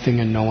nothing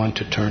and no one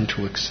to turn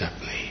to except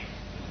me.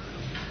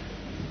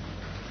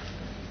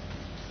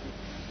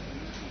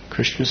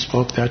 Krishna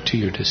spoke that to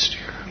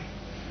Yudhishthira.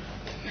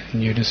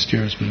 And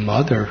Yudhishthira's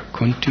mother,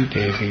 Kunti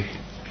Devi,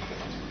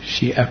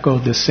 she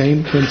echoed the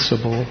same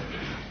principle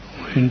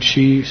when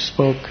she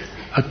spoke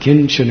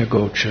akinchana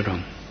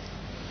gocharam.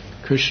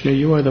 Krishna,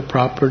 you are the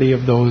property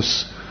of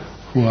those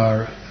who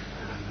are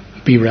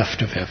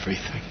bereft of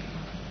everything.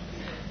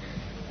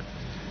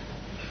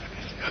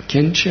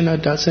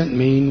 Akinchana doesn't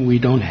mean we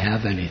don't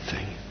have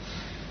anything.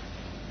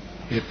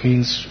 It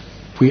means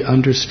we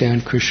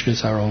understand Krishna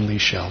is our only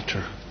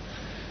shelter.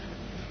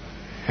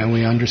 And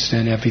we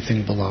understand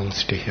everything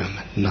belongs to Him.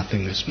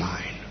 Nothing is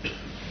mine.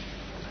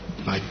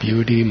 My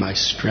beauty, my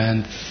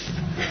strength,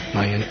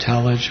 my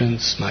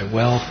intelligence, my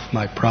wealth,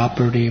 my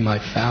property, my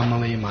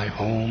family, my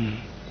home.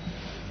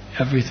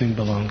 Everything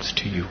belongs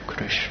to you,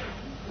 Krishna.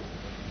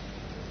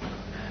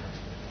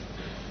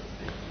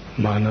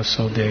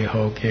 Manaso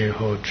deho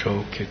geho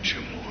jo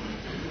kichamu.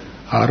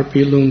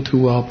 Arpilun tu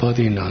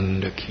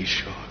alpadinanda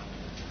kishore.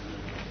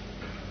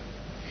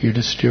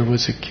 Yudhishthira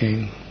was a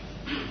king.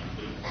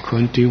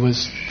 Kunti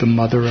was the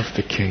mother of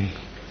the king.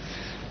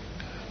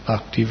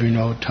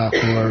 Bhaktivinoda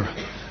Thakur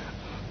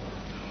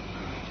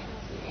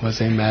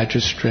was a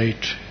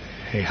magistrate,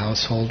 a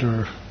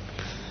householder,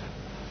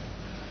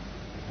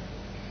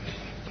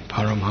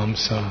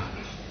 Paramhamsa.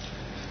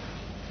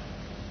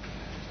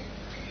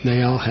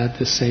 They all had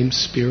the same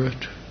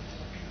spirit,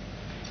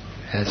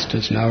 as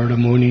does Narada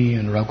Muni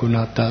and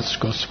Raghunath Das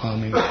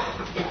Goswami.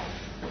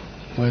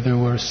 Whether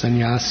we're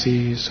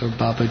sannyasis or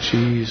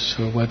babajis,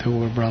 or whether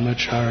we're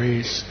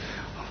brahmacharis,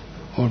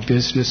 or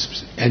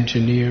business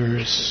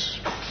engineers,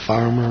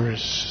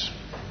 farmers,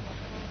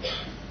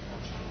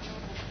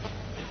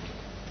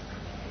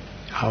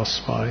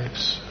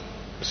 housewives,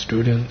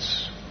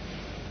 students.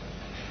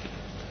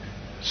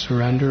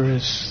 Surrender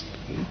is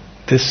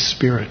this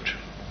spirit.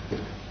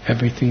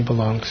 Everything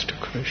belongs to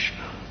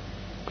Krishna.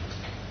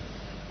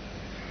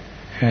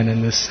 And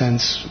in this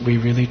sense, we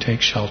really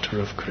take shelter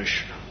of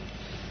Krishna.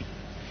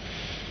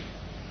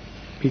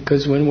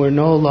 Because when we're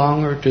no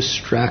longer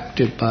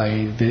distracted by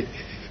the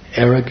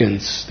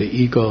arrogance, the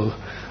ego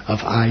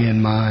of I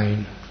and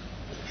mine,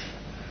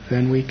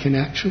 then we can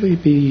actually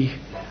be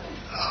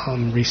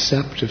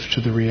receptive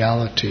to the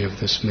reality of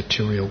this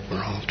material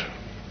world.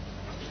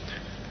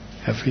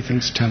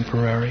 Everything's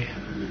temporary.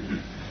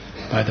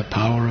 By the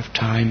power of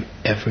time,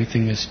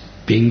 everything is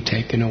being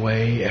taken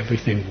away.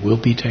 Everything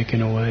will be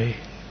taken away.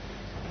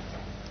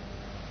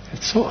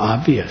 It's so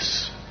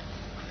obvious.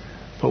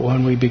 But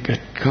when we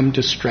become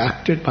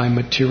distracted by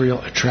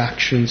material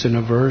attractions and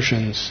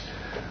aversions,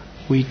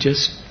 we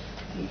just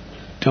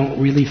don't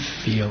really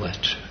feel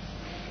it.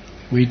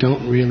 We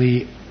don't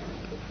really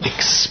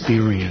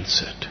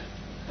experience it.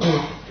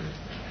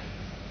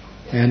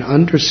 And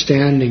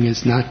understanding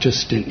is not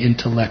just an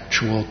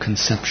intellectual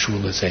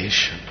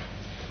conceptualization.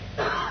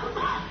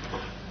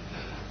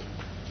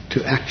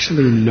 To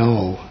actually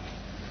know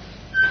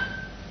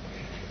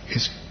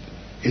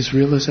is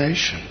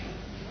realization.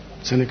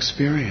 It's an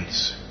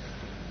experience.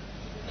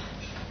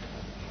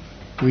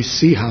 We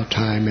see how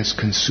time is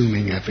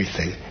consuming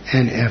everything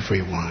and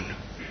everyone.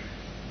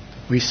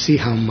 We see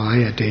how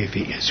Maya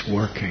Devi is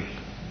working.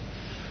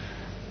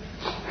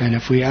 And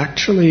if we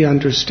actually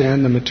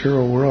understand the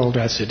material world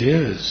as it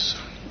is,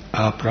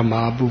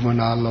 Aprama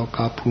bhuvana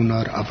loka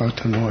punar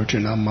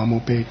avartanorjana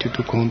mamupeti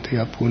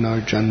tukontiya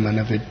punar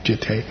janmana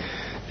vidyate,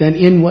 then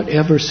in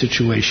whatever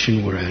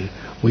situation we're in,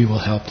 we will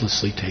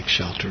helplessly take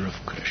shelter of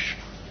Krishna.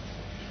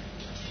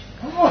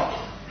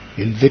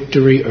 In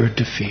victory or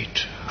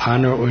defeat,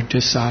 honor or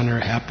dishonor,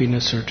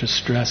 happiness or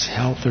distress,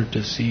 health or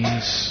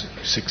disease,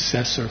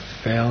 success or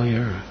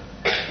failure,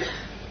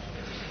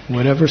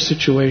 whatever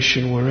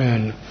situation we're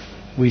in,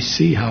 we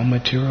see how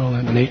material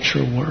and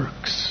nature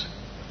works.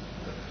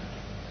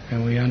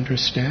 and we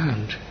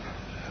understand.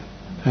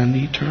 I'm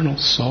the eternal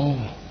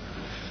soul.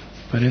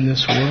 But in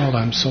this world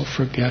I'm so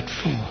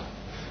forgetful,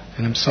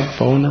 and I'm so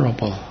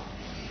vulnerable,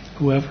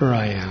 whoever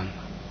I am.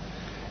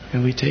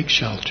 And we take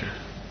shelter.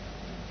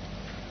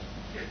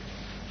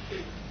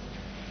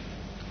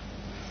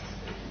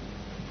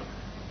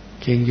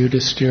 King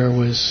Yudhisthira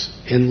was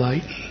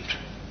enlightened.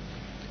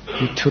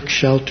 He took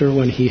shelter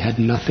when he had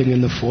nothing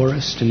in the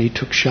forest, and he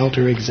took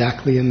shelter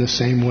exactly in the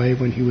same way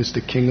when he was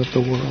the king of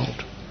the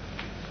world.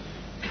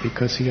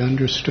 Because he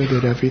understood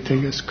that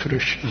everything is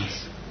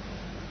Krishna's.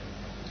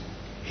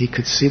 He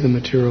could see the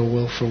material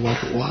world for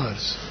what it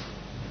was.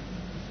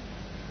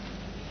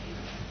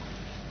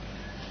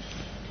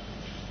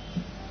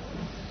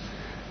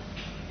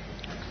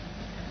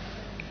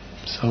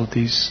 So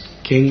these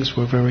kings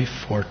were very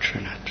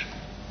fortunate.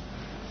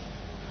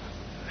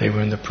 They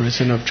were in the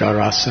prison of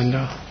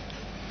Jarasandha.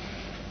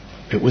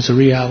 It was a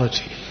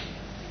reality.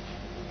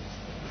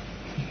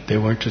 They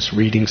weren't just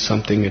reading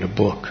something in a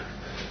book.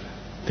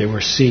 They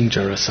were seeing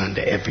Jarasandha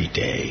every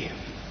day.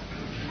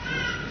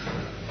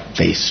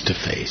 Face to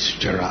face,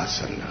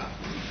 Jarasandha.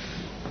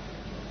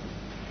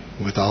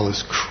 With all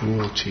his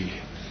cruelty.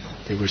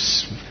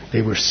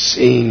 They were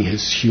seeing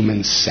his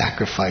human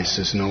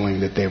sacrifices, knowing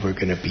that they were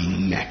going to be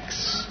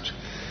next.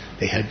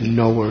 They had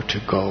nowhere to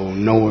go,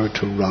 nowhere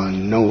to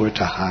run, nowhere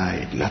to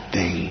hide,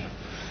 nothing.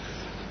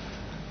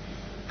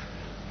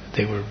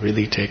 They were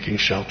really taking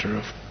shelter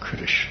of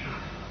Krishna.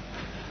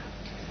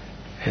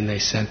 And they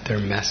sent their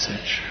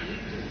message.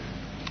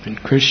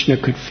 And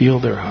Krishna could feel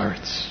their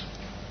hearts.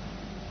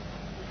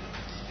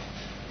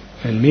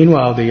 And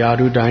meanwhile, the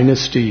Yadu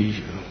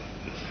dynasty,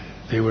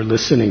 they were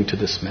listening to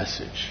this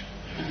message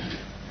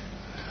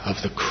of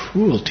the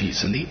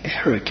cruelties and the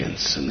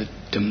arrogance and the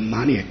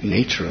demoniac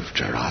nature of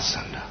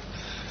Jarasandha.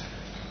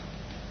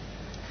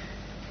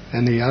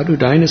 And the Yadu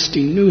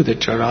dynasty knew that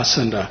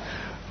Jarasandha,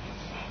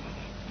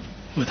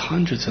 with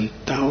hundreds and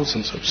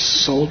thousands of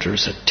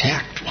soldiers,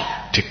 attacked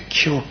to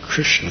kill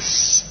Krishna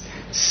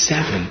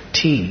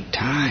 17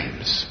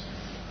 times.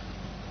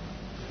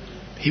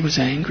 He was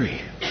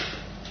angry.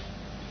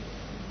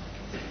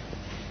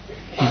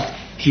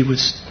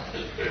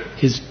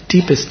 His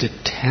deepest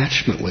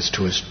attachment was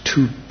to his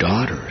two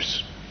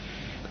daughters.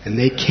 And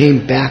they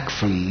came back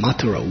from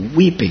Mathura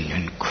weeping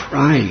and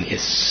crying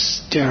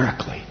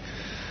hysterically.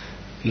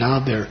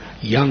 Now they're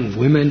young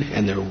women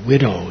and they're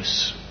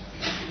widows.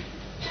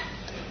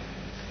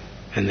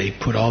 And they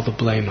put all the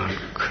blame on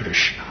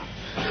Krishna.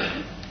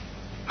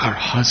 Our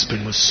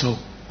husband was so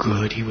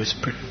good. He was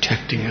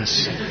protecting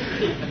us.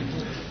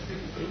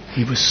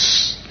 He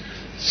was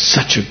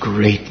such a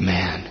great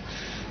man.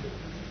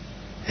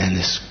 And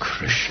this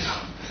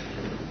Krishna,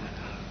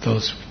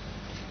 those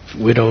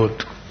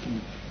widowed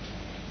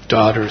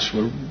daughters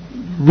were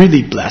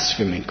really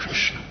blaspheming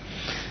Krishna.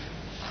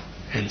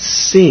 And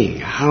seeing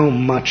how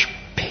much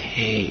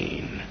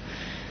pain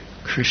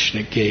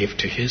Krishna gave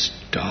to his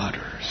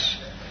daughters,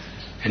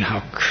 and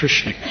how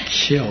Krishna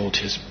killed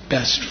his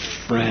best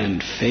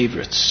friend,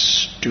 favorite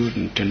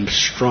student, and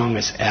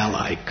strongest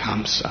ally,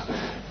 Kamsa,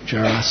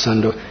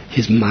 Jarasandha,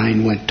 his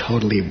mind went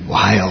totally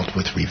wild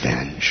with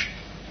revenge.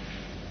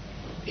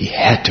 He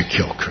had to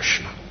kill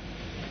Krishna.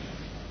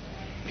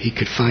 He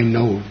could find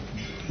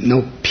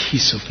no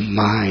peace of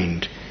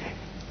mind,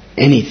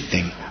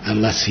 anything,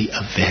 unless he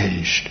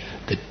avenged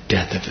the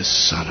death of his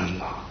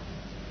son-in-law.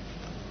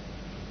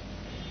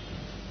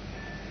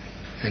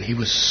 And he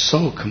was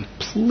so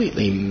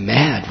completely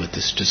mad with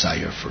this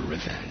desire for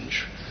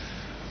revenge,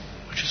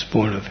 which is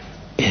born of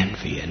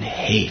envy and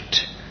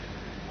hate.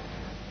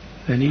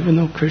 And even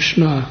though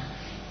Krishna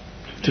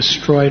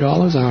destroyed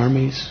all his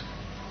armies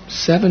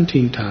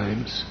 17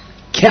 times,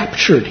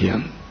 captured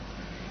him,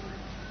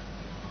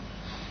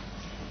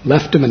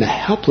 left him in a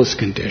helpless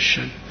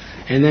condition,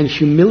 and then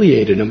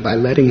humiliated him by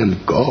letting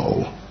him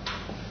go.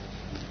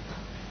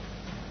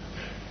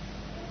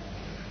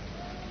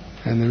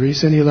 And the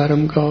reason he let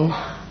him go,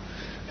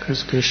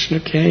 because Krishna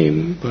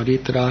came,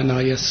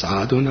 Paritranaya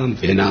sadhunam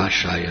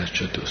vinashaya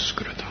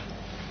chatuskratam.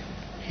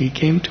 He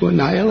came to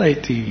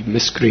annihilate the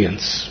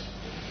miscreants.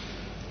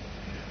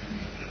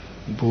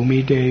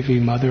 Bhumi Devi,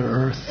 Mother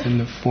Earth, in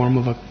the form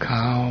of a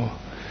cow,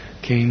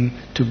 came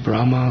to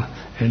Brahma,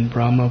 and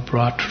Brahma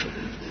brought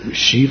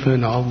Shiva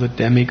and all the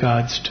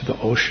demigods to the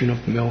ocean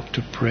of milk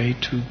to pray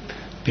to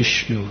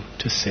Vishnu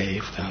to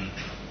save them.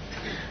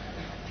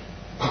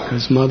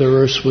 Because Mother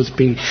Earth was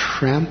being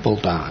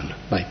trampled on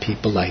by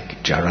people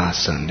like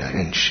Jarasandha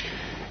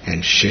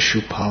and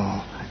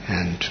Shishupal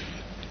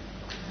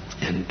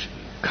and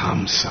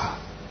Kamsa.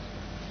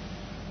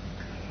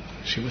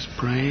 She was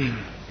praying.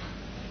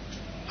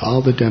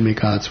 All the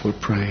demigods were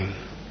praying.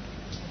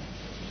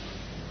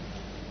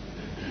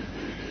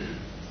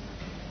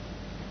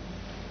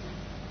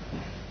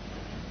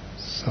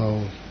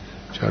 So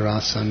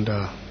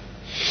Jarasandha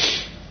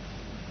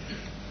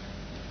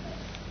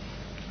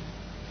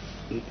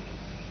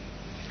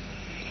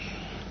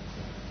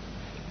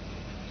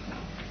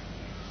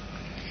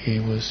he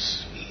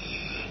was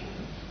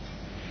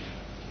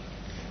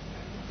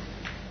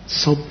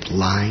so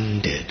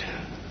blinded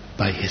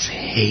by his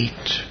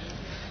hate,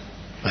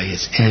 by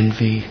his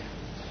envy,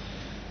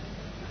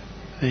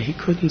 that he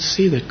couldn't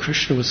see that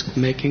Krishna was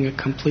making a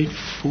complete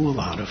fool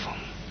out of him.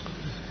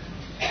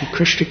 And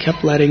Krishna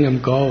kept letting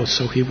him go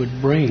so he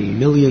would bring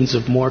millions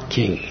of more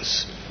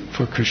kings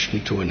for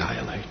Krishna to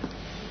annihilate.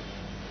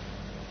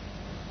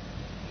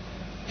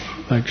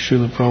 Like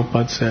Srila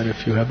Prabhupada said,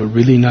 if you have a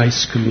really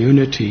nice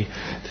community,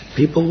 then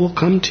people will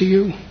come to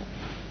you.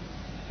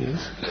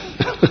 Yes?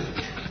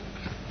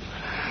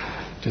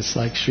 Just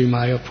like Sri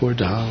Mayapur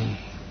Dham,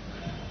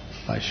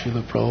 by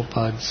Srila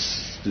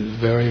Prabhupada's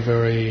very,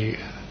 very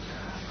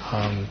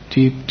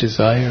deep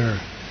desire.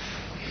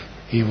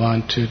 He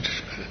wanted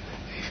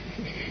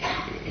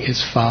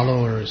his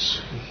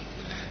followers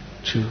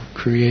to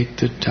create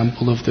the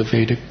temple of the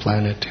Vedic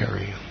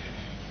planetarium.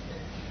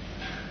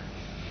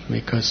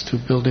 Because to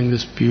building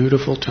this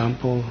beautiful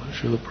temple,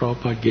 Srila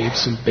Prabhupada gave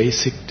some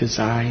basic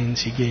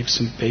designs, he gave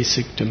some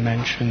basic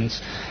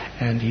dimensions,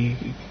 and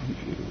he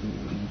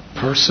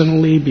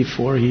personally,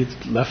 before he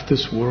left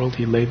this world,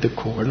 he laid the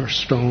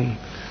cornerstone,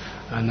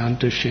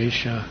 Ananta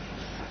Shesha.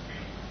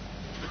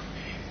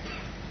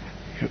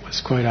 It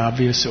was quite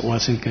obvious it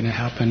wasn't going to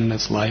happen in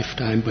his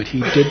lifetime, but he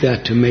did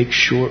that to make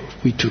sure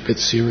we took it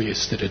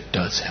serious that it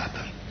does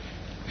happen.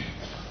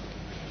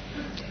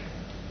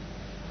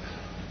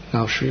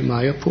 Now, Sri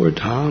Mayapur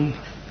Dham,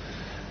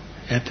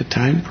 at the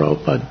time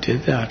Prabhupada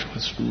did that,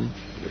 was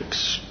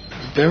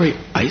a very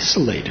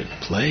isolated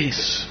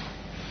place.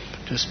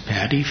 Just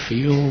paddy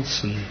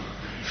fields and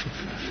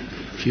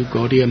a few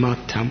Gaudiya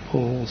Math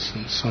temples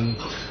and some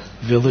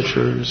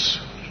villagers.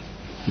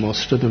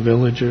 Most of the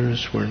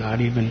villagers were not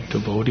even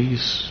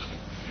devotees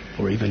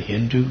or even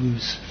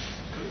Hindus.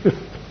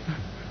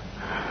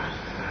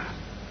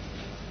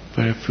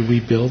 But if we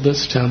build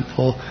this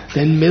temple,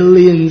 then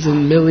millions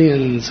and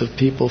millions of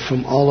people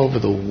from all over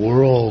the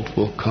world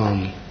will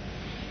come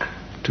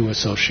to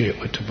associate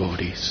with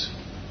devotees,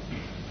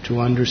 to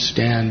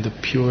understand the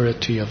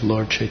purity of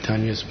Lord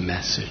Chaitanya's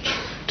message,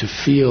 to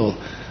feel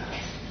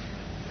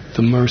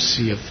the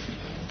mercy of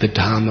the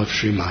Dham of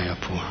Sri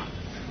Mayapur.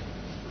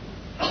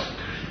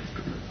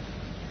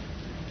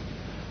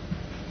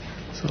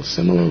 So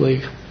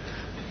similarly,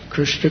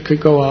 Krishna could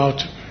go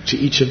out to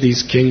each of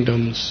these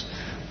kingdoms,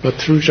 but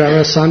through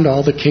Jarasandha,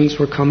 all the kings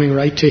were coming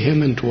right to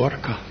him in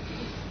Dwarka.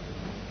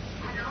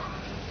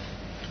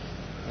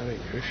 Hare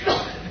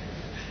Krishna.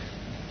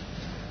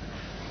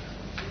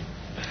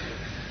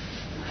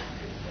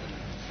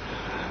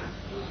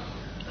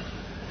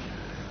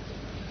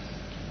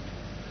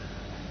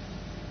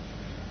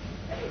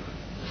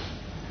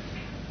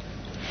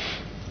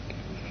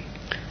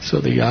 So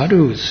the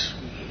Yadus,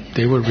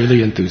 they were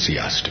really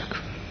enthusiastic.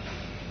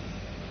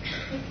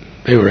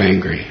 They were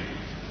angry.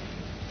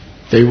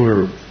 They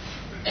were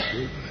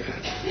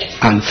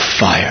on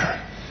fire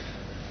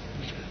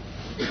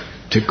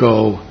to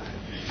go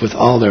with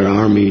all their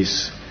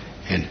armies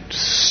and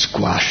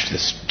squash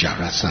this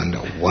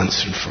Jarasandha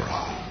once and for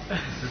all.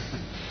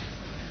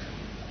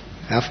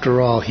 After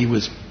all, he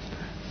was,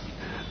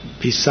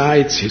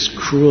 besides his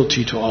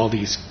cruelty to all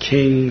these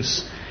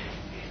kings,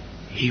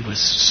 he was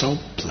so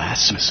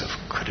blasphemous of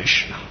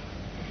Krishna.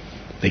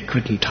 They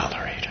couldn't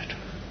tolerate it.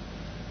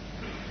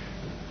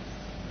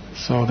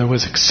 So there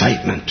was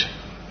excitement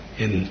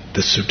in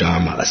the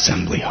Sudharma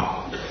assembly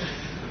hall.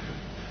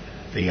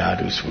 The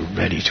Yadus were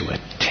ready to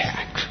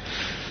attack.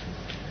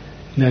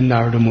 And then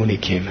Narada Muni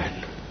came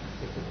in.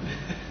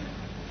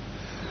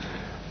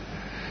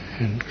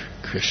 And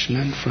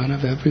Krishna in front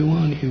of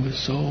everyone, he was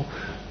so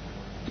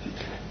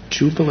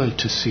jubilant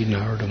to see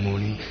Narada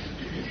Muni.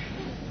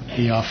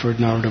 He offered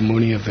Narada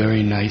Muni a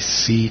very nice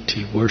seat.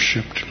 He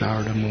worshipped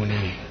Narada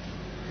Muni.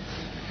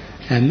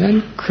 And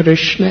then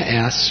Krishna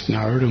asked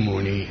Narada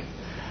Muni,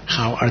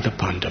 how are the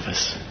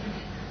Pandavas?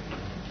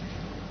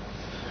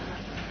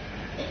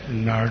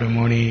 And Narada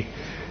Muni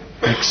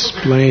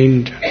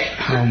explained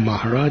how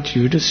Maharaj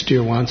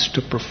Yudhisthira wants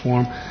to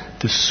perform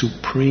the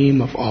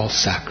supreme of all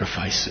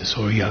sacrifices,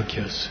 or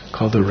yagyas,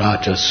 called the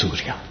Raja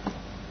Surya.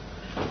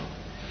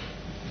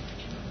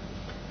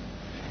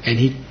 And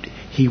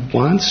he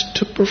wants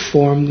to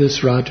perform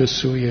this Raja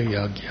Surya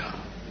yagya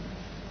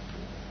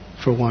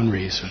for one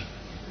reason.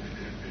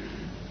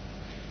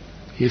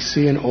 You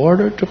see, in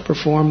order to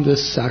perform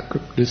this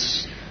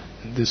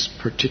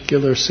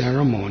particular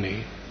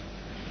ceremony,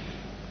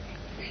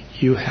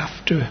 you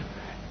have to,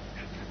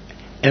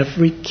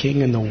 every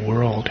king in the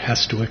world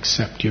has to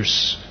accept your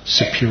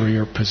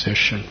superior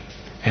position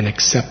and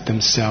accept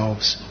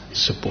themselves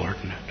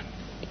subordinate.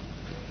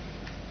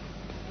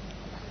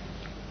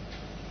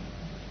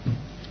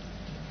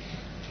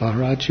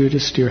 Maharaj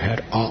Yudhisthira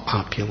had all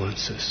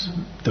opulences.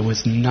 There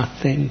was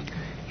nothing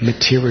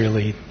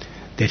materially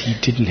that he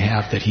didn't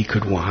have that he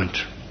could want.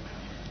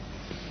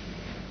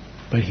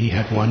 But he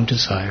had one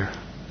desire.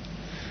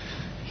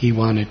 He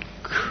wanted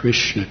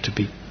Krishna to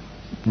be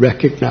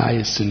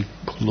recognized and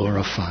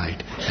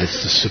glorified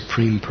as the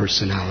Supreme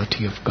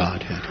Personality of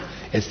Godhead,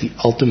 as the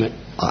ultimate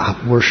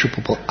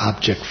worshipable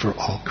object for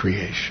all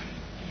creation.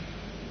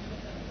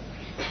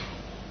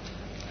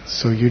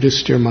 So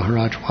Yudhisthira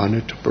Maharaj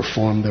wanted to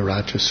perform the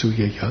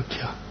Rajasuya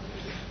Yajna.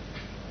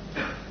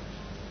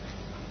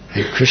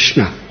 Hey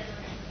Krishna,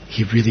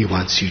 he really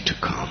wants you to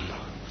come.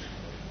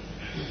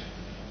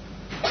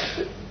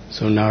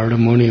 So Narada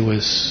Muni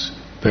was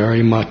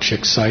very much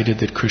excited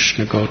that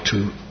Krishna go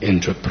to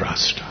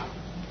Indraprastha.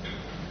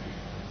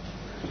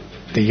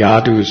 The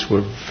Yadus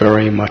were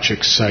very much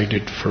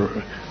excited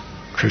for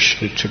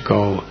Krishna to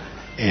go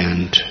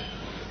and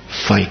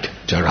fight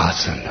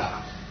Jarasandha.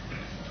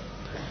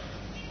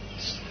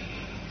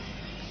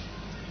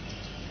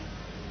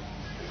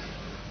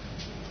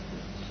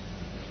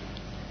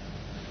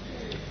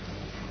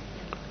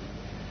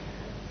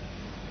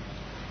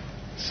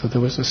 So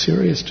there was a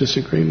serious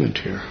disagreement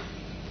here.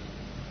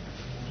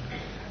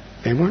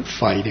 They weren't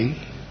fighting.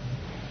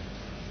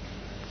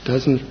 It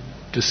doesn't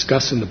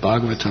discuss in the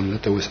Bhagavatam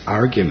that there was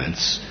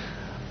arguments,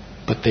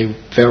 but they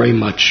very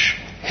much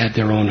had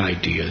their own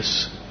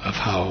ideas of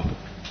how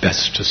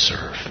best to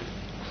serve.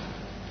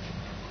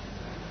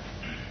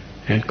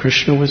 And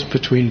Krishna was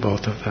between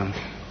both of them.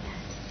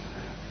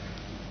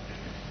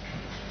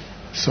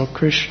 So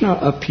Krishna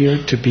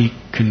appeared to be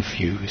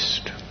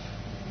confused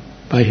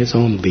by his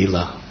own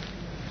Leela.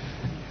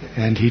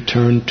 And he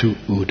turned to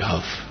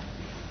Uddhav.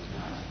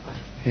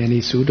 And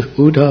he said,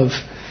 Uddhav,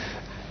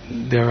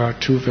 there are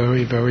two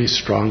very, very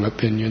strong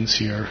opinions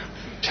here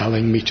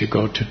telling me to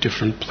go to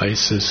different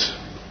places.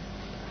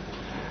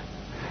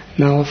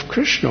 Now, if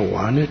Krishna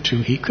wanted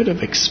to, he could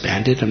have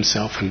expanded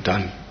himself and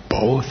done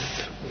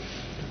both.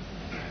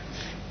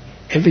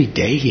 Every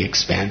day he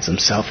expands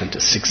himself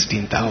into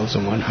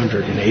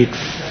 16,108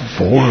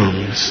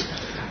 forms.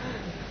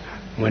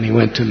 When he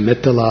went to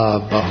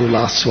Mithila,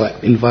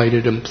 Bahulaswa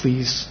invited him,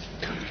 please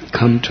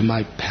come to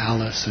my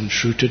palace. And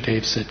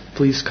Shrutadev said,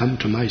 please come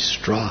to my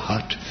straw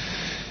hut.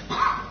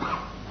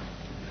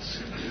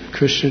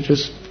 Krishna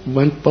just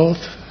went both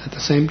at the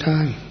same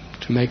time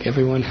to make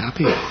everyone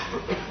happy.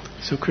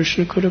 So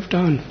Krishna could have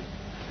done.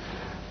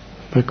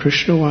 But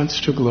Krishna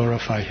wants to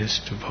glorify his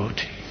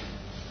devotee.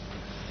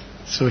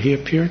 So he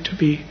appeared to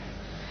be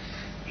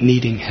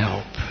needing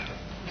help.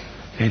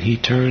 And he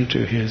turned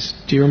to his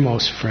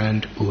dearmost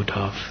friend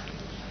Uddhav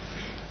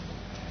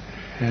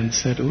and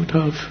said,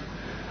 Uddhav,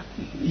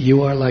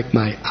 you are like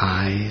my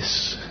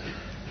eyes,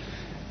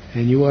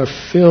 and you are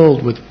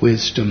filled with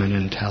wisdom and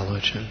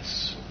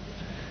intelligence.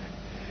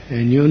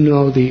 And you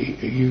know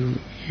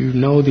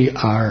the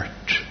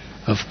art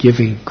of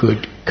giving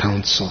good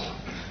counsel,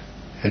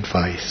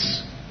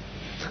 advice.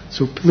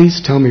 So please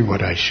tell me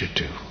what I should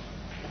do.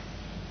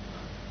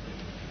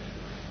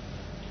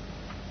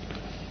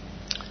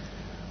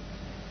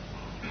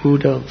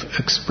 Uddhav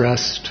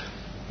expressed,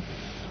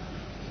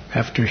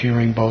 after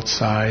hearing both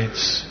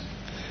sides,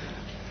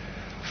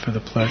 for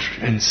the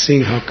pleasure, and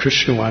seeing how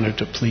Krishna wanted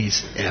to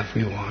please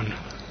everyone,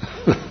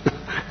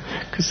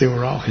 because they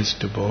were all his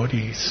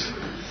devotees.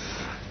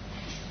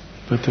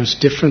 But there's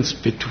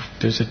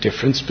a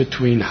difference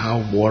between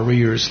how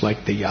warriors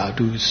like the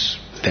Yadus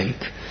think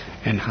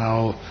and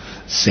how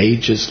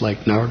sages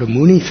like Narada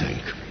Muni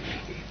think.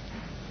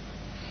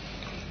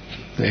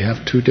 They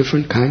have two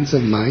different kinds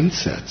of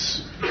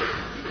mindsets.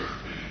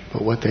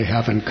 But what they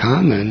have in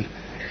common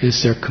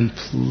is they're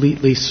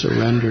completely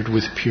surrendered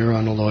with pure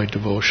unalloyed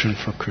devotion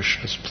for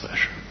Krishna's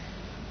pleasure.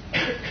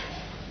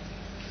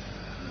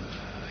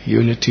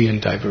 Unity and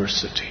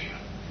diversity.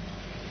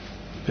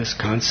 This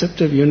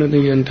concept of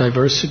unity and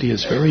diversity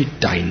is very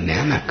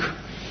dynamic.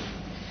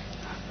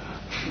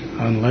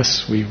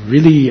 Unless we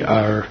really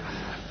are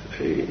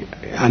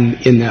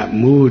in that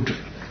mood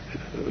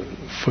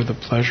for the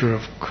pleasure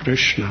of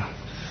Krishna,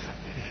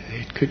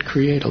 it could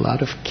create a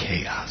lot of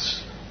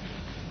chaos.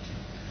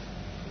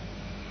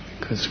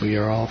 Because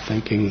we're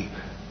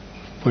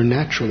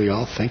naturally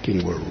all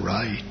thinking we're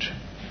right.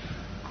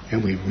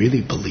 And we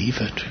really believe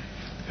it.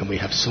 And we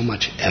have so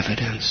much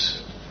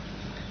evidence.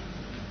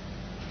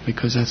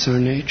 Because that's our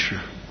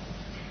nature.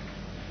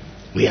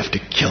 We have to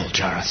kill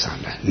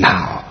Jarasandha.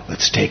 Now,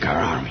 let's take our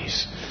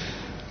armies.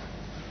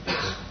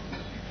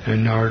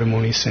 And Narada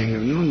Muni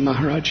saying, no,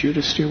 Maharaj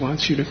Yudhisthira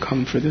wants you to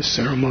come for this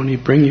ceremony.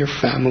 Bring your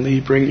family,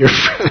 bring your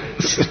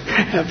friends.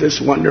 Have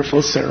this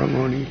wonderful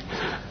ceremony.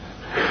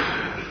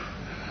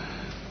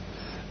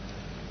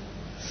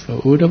 So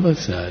Uddhava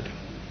said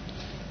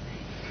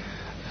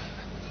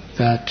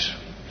that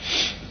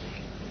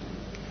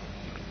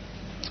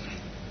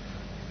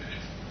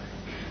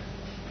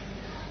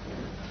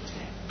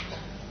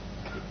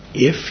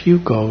if you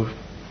go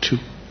to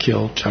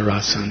kill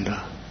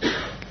Jarasandha,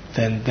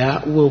 then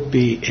that will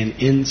be an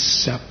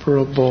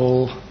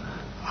inseparable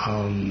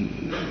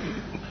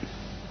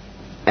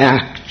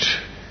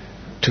act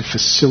to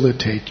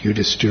facilitate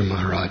Yudhisthira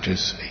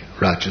Maharaj's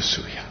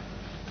Rajasuya.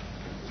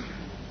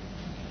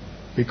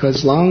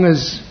 Because long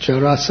as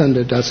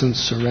Jarasandha doesn't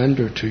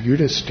surrender to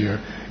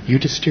Yudhisthira,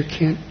 Yudhisthira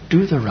can't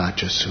do the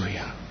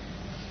Rajasuya.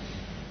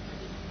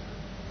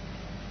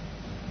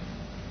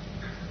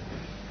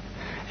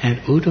 And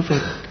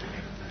Uddhava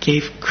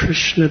gave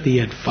Krishna the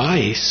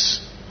advice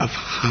of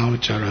how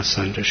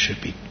Jarasandha should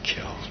be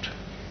killed.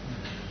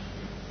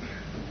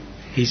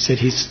 He said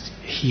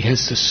he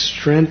has the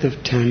strength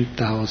of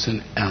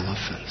 10,000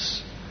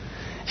 elephants.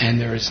 And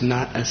there is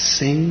not a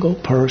single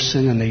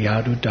person in the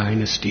Yadu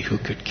dynasty who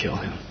could kill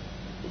him.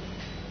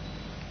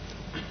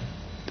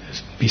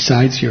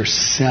 Besides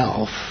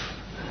yourself,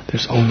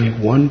 there's only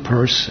one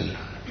person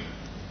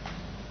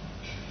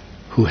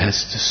who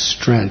has the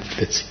strength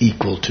that's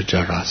equal to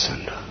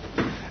Jarasandha.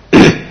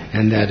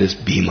 And that is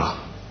Bhima.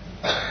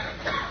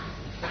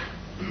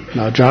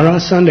 Now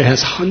Jarasandha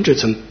has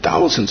hundreds and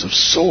thousands of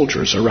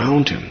soldiers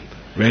around him,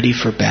 ready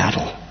for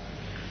battle.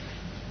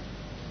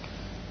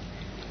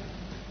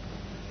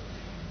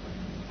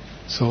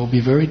 So it will be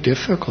very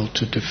difficult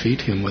to defeat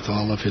him with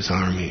all of his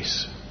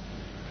armies.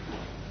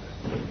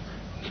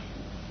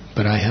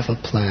 But I have a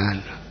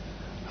plan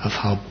of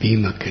how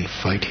Bhima can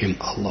fight him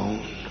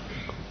alone.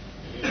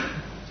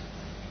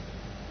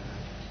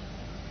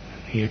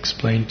 He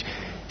explained,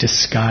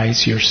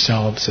 disguise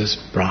yourselves as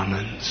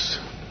Brahmins,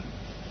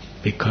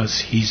 because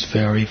he's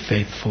very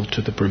faithful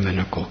to the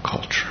Brahminical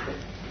culture.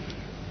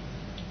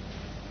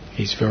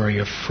 He's very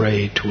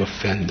afraid to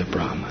offend the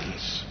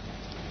Brahmins.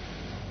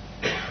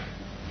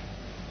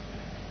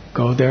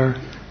 Go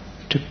there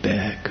to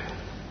beg.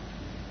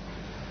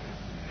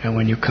 And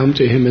when you come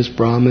to him as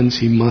Brahmins,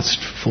 he must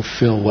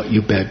fulfill what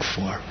you beg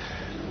for.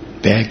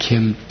 Beg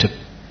him to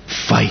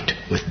fight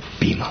with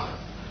Bhima.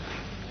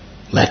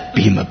 Let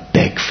Bhima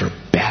beg for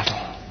battle.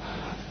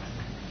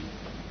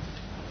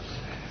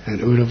 And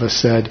Uddhava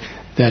said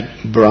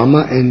that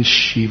Brahma and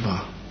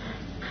Shiva,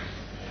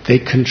 they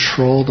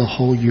control the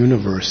whole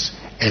universe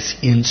as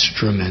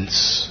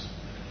instruments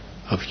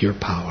of your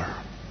power.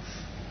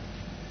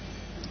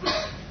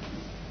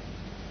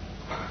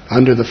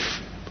 Under the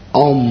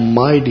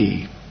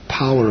almighty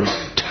power of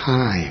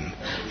time,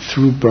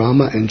 through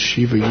Brahma and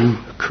Shiva, you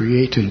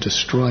create and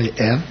destroy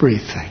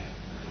everything.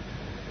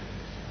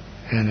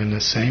 And in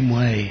the same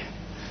way,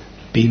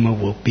 Bhima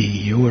will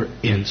be your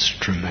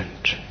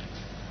instrument,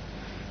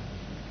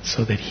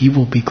 so that he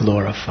will be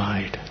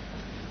glorified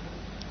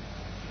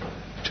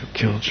to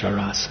kill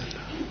Jarasandha.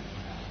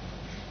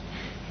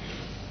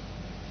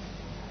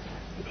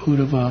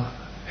 Uddhava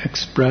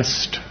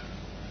expressed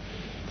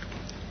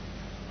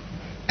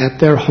at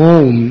their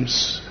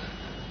homes,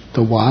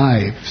 the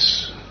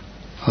wives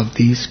of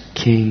these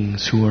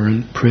kings who are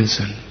in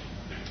prison,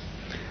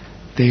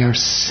 they are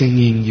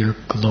singing your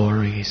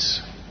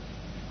glories.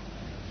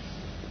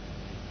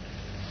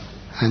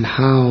 And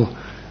how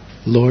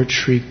Lord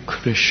Sri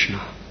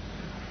Krishna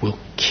will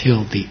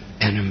kill the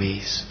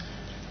enemies,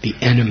 the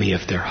enemy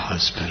of their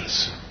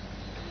husbands.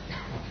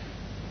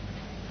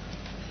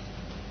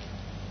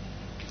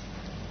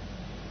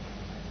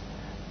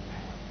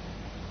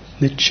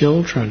 The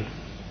children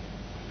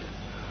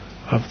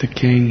of the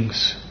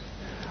kings,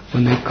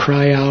 when they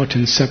cry out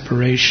in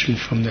separation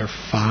from their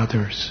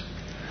fathers,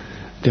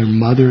 their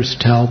mothers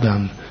tell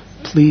them,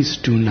 please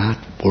do not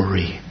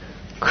worry.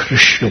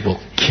 Krishna will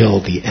kill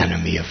the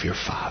enemy of your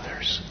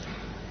fathers.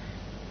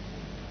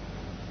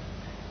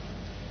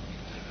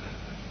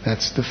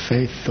 That's the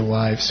faith the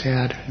wives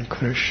had in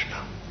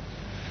Krishna.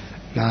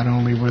 Not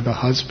only were the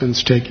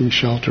husbands taking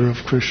shelter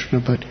of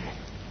Krishna, but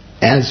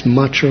as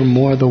much or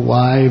more the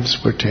wives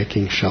were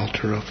taking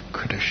shelter of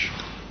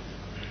Krishna.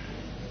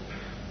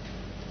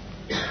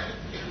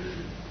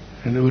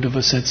 And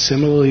Uddhava said,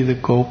 similarly the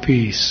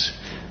gopis,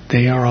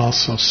 they are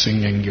also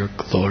singing your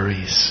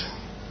glories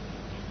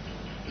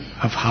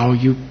of how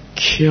you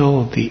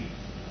kill the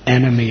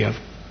enemy of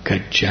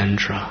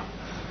Gajendra,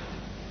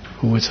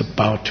 who was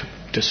about to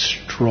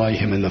destroy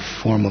him in the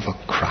form of a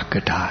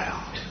crocodile.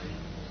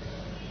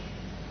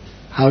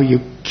 How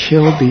you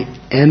killed the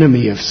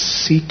enemy of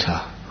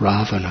Sita,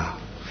 Ravana,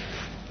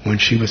 when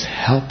she was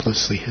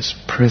helplessly his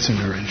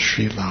prisoner in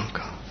Sri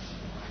Lanka.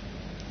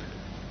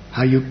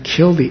 How you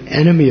killed the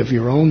enemy of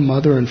your own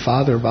mother and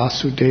father,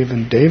 Vasudeva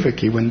and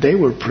Devaki, when they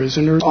were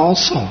prisoners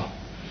also.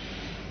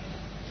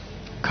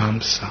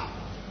 Kamsa.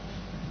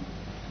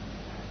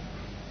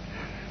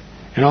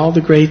 And all the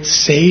great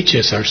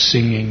sages are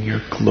singing your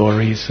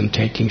glories and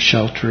taking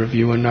shelter of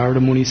you. And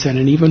Narada Muni said,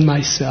 and even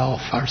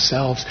myself,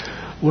 ourselves,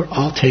 we're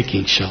all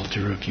taking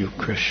shelter of you,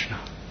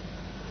 Krishna.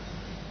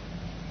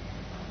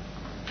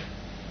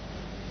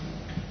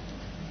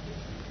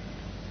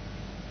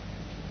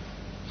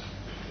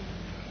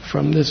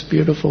 From this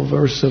beautiful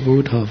verse of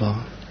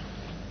Uddhava,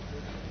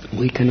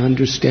 we can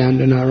understand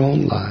in our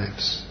own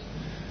lives.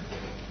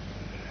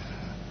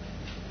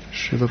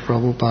 Srila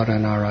Prabhupada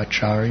and our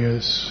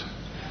acharyas,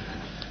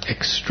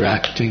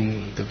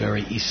 extracting the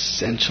very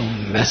essential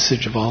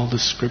message of all the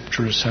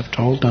scriptures, have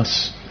told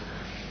us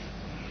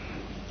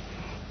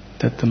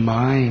that the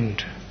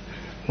mind,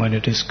 when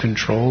it is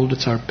controlled,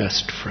 it's our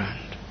best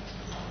friend.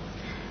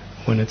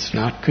 When it's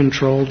not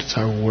controlled, it's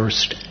our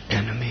worst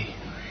enemy.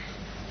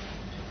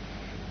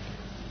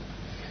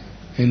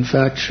 In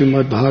fact,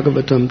 Srimad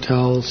Bhagavatam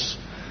tells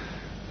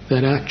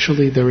that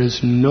actually there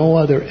is no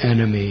other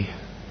enemy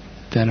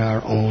than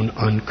our own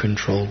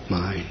uncontrolled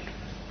mind.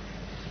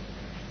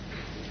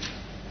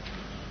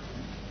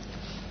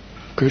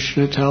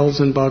 Krishna tells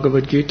in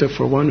Bhagavad Gita,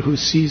 for one who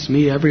sees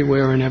me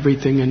everywhere and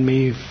everything in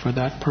me, for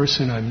that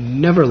person I'm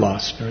never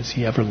lost, nor is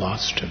he ever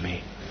lost to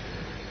me.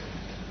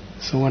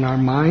 So when our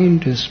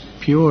mind is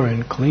pure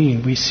and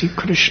clean, we see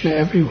Krishna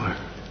everywhere.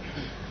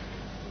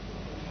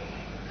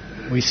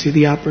 We see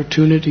the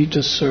opportunity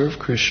to serve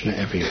Krishna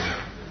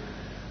everywhere.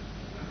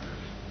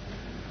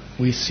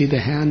 We see the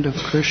hand of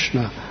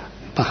Krishna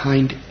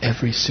behind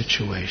every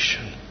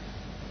situation.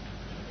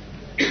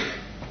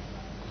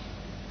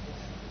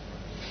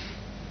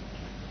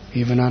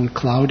 Even on a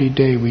cloudy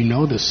day, we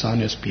know the sun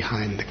is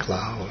behind the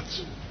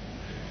clouds.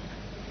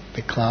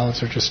 The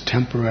clouds are just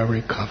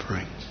temporary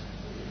covering.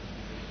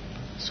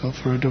 So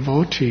for a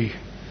devotee,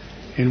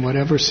 in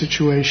whatever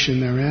situation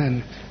they're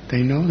in,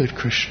 they know that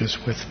Krishna's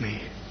with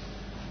me.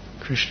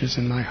 Krishna's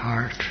in my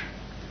heart.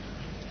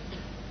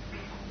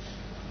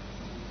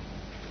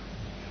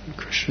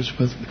 Krishna's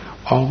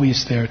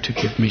always there to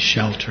give me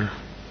shelter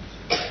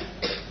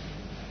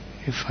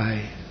if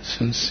I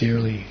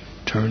sincerely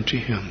turn to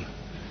Him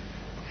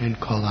and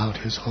call out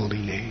His holy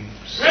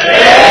names.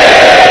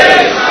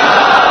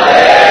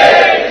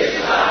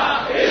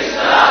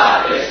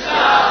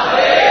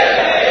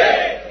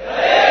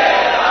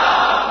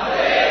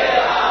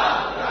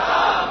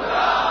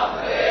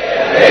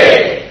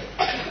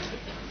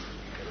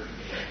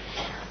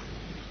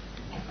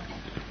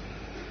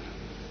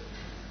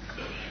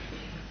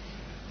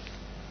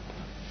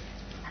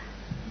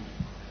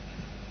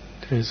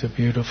 There's a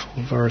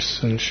beautiful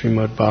verse in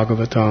Srimad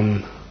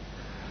Bhagavatam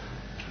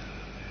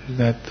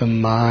that the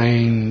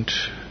mind,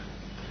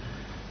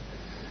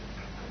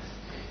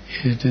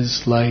 it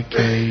is like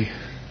a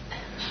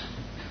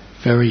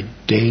very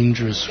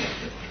dangerous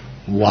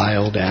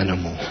wild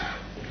animal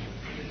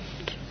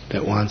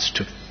that wants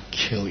to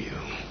kill you.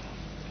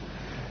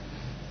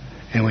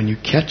 And when you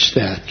catch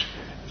that,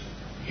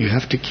 you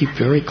have to keep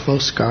very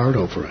close guard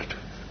over it.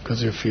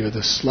 Because if you're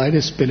the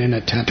slightest bit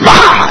inattentive,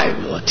 it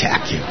will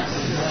attack you.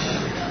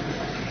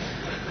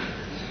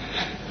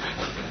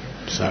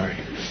 Sorry.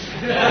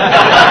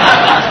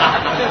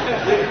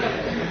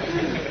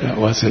 That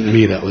wasn't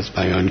me, that was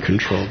my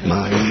uncontrolled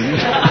mind.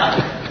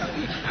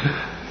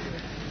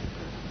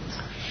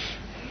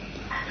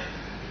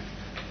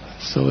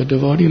 So a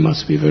devotee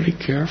must be very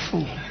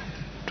careful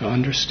to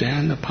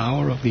understand the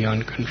power of the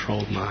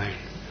uncontrolled mind.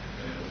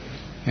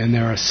 And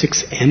there are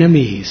 6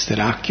 enemies that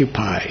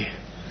occupy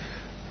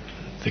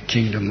the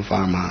kingdom of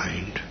our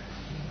mind.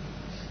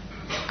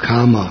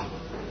 Kama,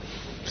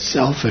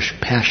 selfish,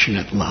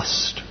 passionate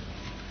lust.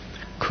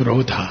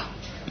 Krodha,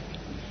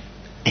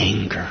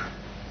 anger.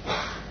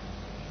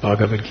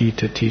 Bhagavad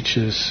Gita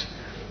teaches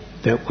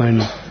that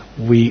when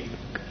we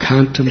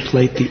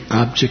contemplate the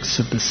objects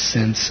of the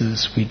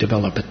senses, we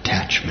develop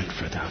attachment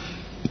for them.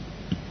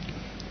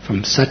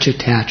 From such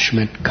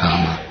attachment,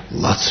 kama,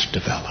 lust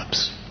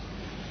develops.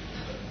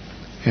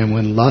 And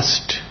when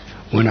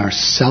our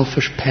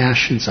selfish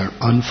passions are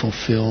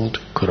unfulfilled,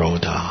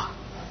 krodha,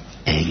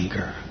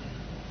 anger.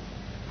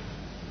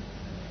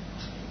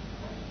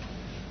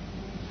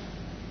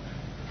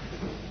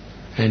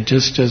 And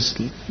just as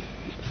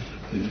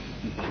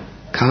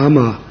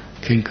kama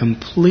can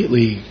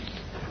completely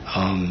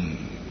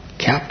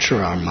capture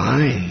our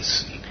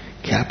minds,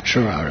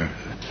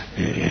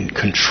 and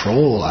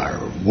control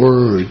our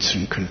words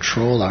and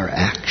control our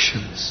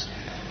actions,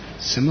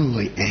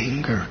 similarly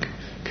anger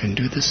can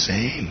do the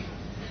same.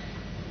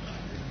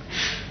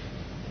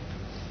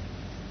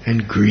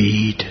 And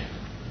greed,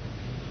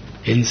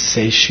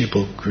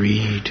 insatiable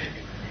greed,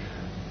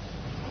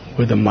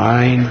 where the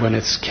mind, when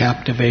it's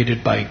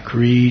captivated by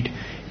greed,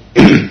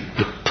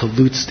 it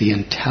pollutes the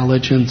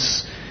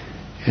intelligence,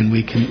 and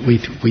we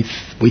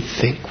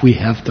think we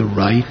have the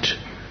right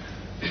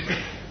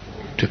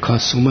to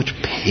cause so much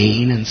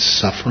pain and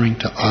suffering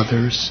to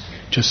others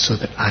just so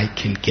that I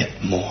can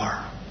get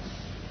more.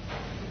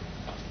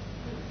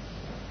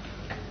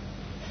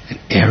 And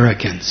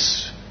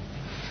arrogance,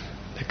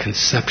 the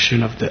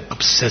conception of the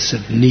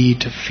obsessive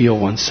need to feel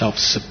oneself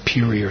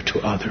superior to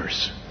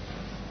others.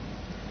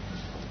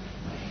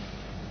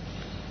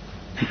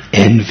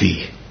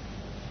 Envy.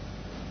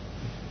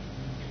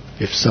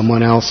 If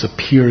someone else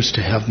appears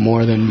to have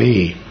more than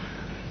me,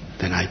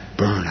 then I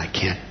burn. I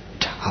can't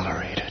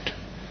tolerate it.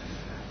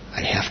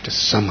 I have to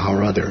somehow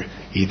or other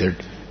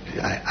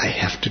I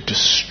have to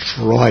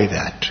destroy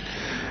that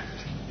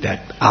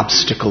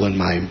obstacle in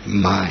my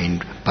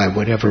mind by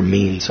whatever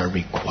means are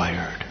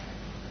required.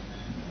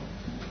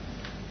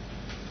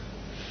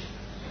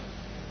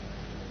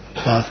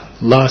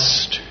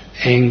 Lust,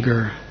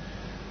 anger,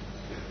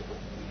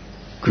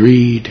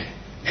 greed,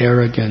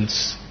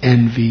 arrogance,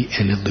 envy,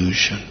 and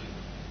illusion.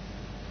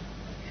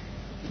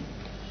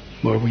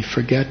 Where we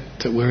forget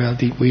that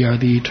we are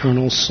the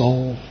eternal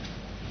soul.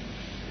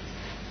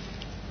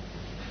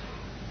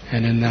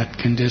 And in that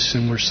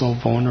condition we're so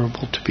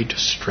vulnerable to be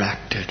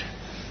distracted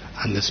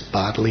on this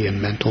bodily and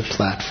mental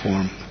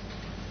platform.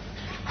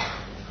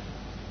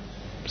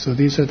 So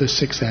these are the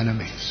 6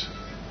 enemies.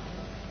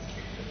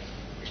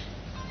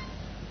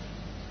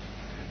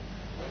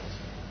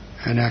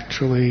 And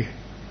actually,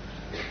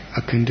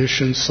 A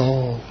conditioned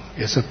soul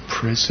is a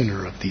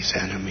prisoner of these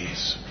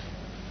enemies,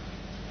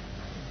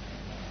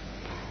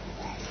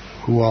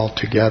 who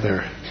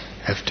altogether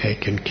have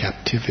taken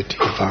captivity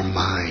of our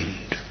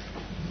mind.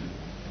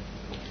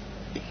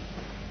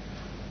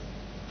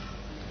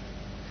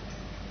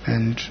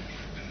 And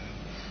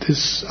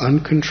this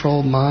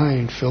uncontrolled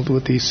mind filled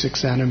with these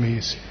 6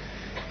 enemies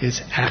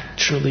is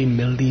actually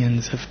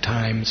millions of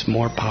times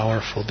more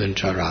powerful than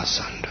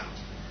Jarasandha.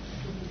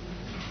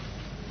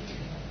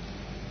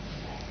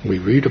 We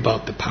read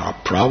about the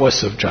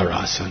prowess of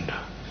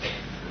Jarasandha,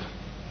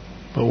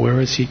 but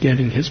where is he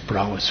getting his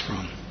prowess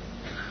from?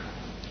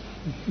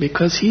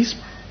 Because he's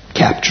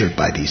captured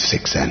by these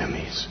 6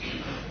 enemies.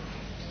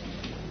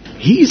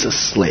 He's a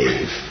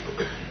slave.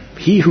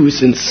 He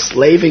who's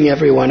enslaving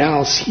everyone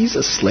else, he's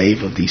a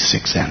slave of these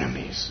 6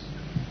 enemies.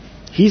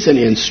 He's an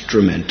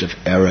instrument of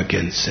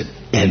arrogance and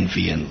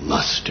envy and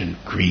lust and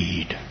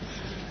greed.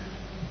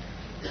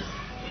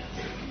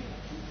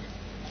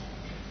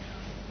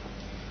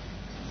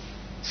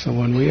 So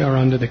when we are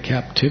under the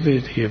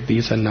captivity of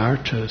these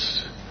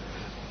anarthas,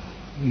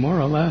 more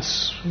or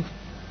less,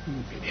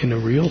 in a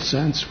real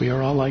sense, we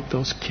are all like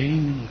those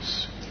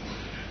kings.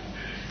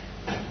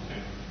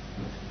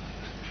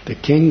 The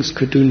kings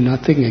could do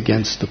nothing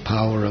against the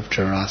power of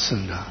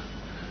Jarasandha,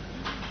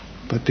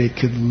 but they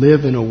could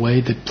live in a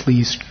way that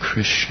pleased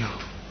Krishna.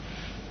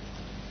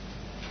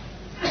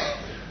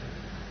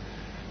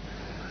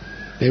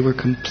 They were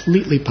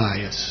completely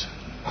pious.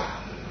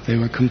 They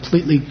were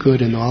completely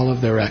good in all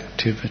of their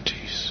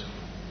activities,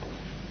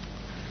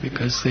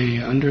 because they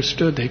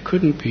understood they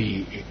couldn't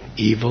be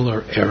evil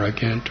or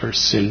arrogant or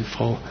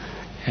sinful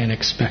and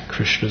expect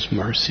Krishna's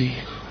mercy.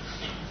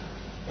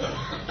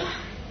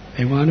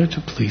 They wanted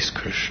to please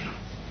Krishna.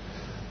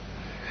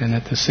 And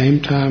at the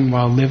same time,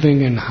 while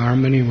living in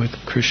harmony with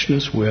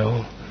Krishna's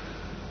will,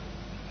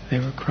 they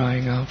were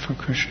crying out for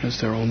Krishna as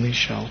their only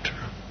shelter.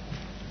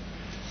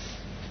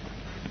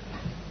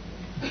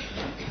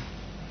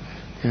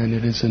 And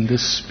it is in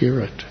this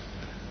spirit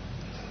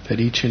that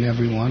each and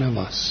every one of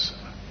us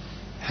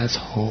has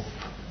hope,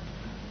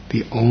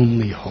 the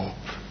only hope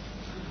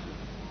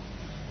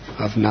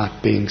of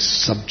not being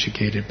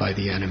subjugated by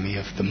the enemy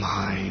of the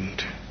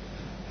mind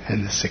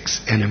and the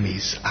 6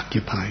 enemies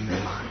occupying the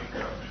mind.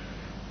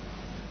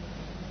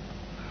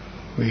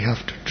 We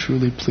have to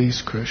truly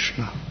please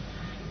Krishna.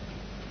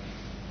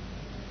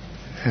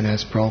 And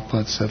as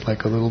Prabhupada said,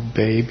 like a little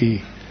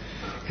baby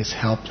is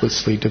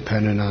helplessly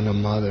dependent on a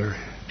mother,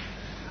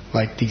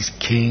 like these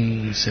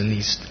kings and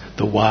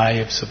the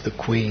wives of the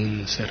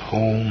queens at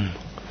home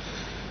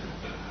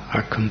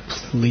are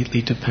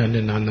completely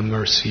dependent on the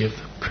mercy of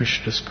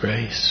Krishna's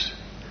grace.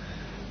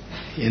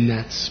 In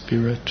that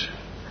spirit,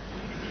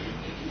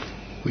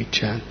 we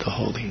chant the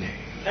holy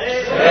name.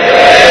 Hare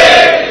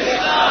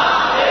Krishna,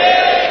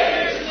 Hare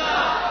Krishna,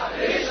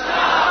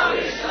 Krishna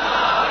Krishna,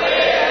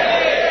 Hare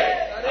Hare,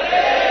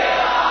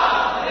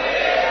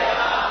 Hare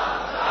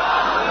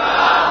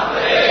Ram,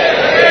 Hare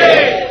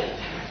Hare.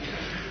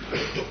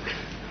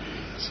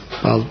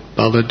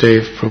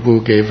 Baladev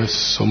Prabhu gave us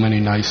so many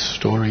nice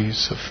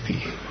stories of the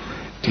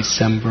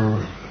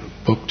December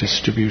book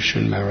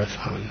distribution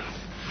marathon.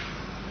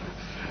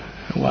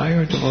 Why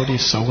are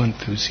devotees so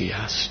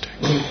enthusiastic?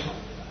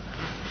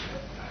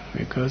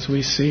 Because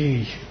we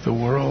see the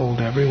world,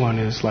 everyone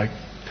is like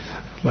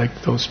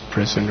those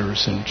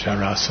prisoners in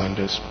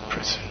Jarasandha's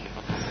prison.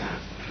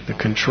 The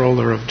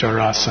controller of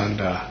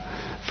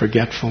Jarasandha,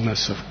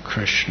 forgetfulness of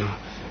Krishna,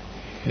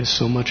 is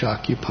so much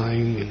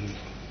occupying and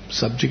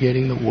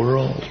subjugating the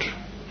world.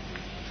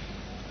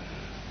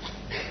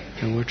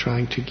 And we're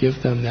trying to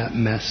give them that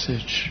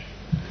message.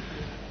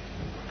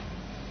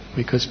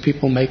 Because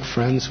people make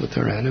friends with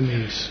their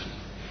enemies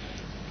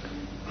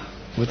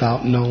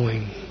without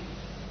knowing.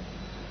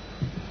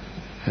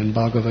 And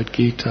Bhagavad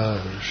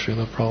Gita,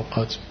 Srila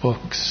Prabhupada's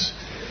books,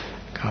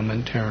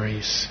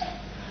 commentaries,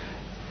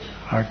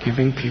 are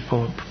giving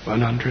people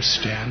an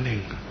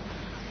understanding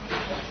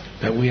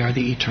that we are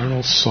the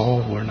eternal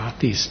soul. We're not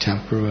these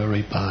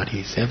temporary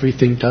bodies.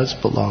 Everything does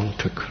belong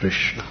to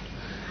Krishna.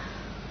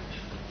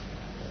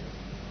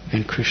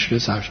 And Krishna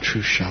is our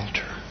true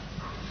shelter.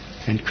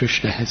 And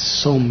Krishna has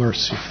so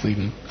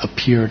mercifully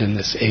appeared in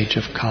this age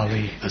of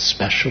Kali,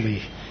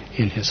 especially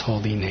in his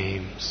holy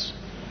names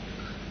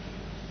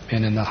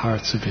and in the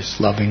hearts of his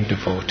loving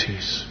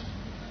devotees.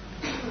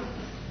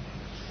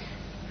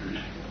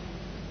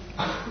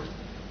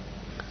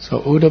 So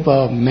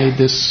Uddhava made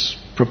this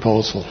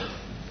proposal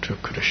to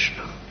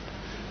Krishna.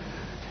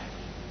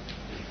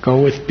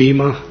 Go with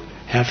Bhima,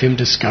 have him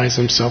disguise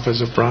himself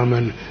as a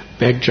Brahmin,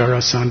 beg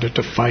Jarasandha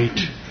to fight,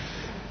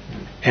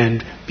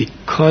 and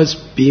because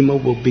Bhima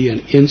will be an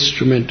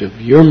instrument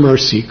of your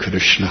mercy,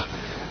 Krishna,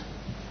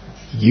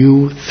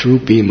 you,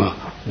 through Bhima,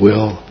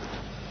 will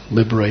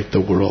liberate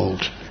the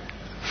world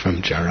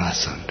from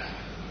Jarasandha.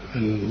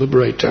 And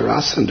liberate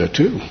Jarasandha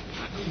too.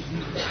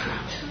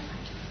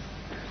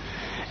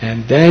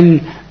 And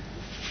then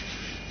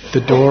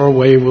the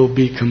doorway will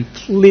be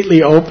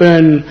completely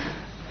open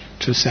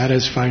to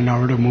satisfy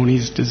Narada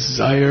Muni's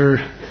desire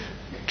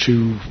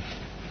to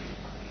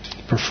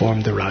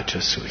perform the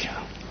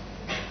Rajasuya.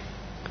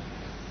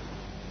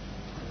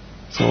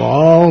 So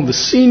all the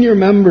senior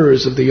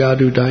members of the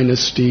Yadu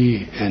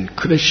dynasty and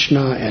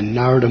Krishna and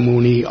Narada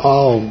Muni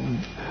all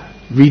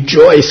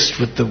rejoiced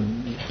with the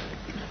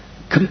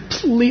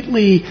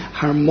completely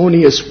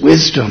harmonious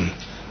wisdom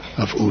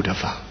of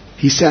Uddhava.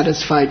 He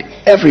satisfied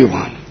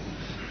everyone.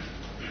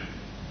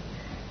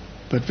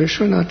 But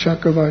Vishwanath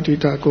Chakravarti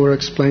Thakur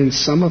explains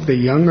some of the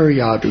younger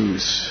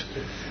Yadus,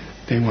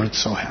 they weren't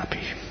so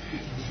happy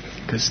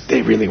because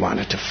they really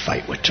wanted to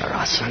fight with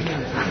Jarasandha.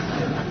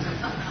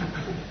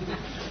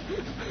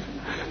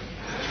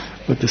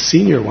 But the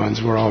senior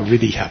ones were all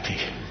really happy.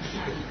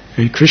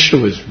 And Krishna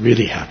was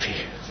really happy.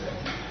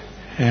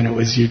 And it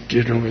was,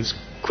 it was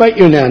quite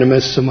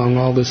unanimous among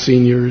all the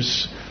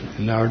seniors.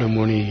 Narada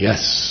Muni,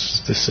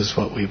 yes, this is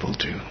what we will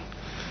do.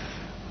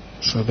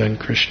 So then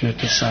Krishna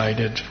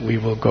decided we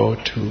will go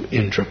to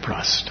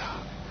Indraprastha.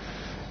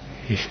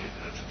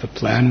 The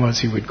plan was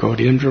he would go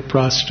to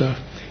Indraprastha,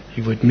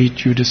 he would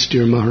meet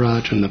Yudhisthira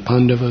Maharaj and the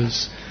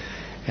Pandavas,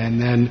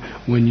 and then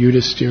when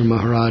Yudhisthira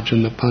Maharaj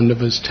and the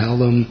Pandavas tell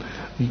him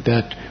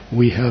that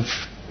we have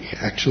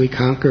actually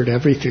conquered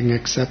everything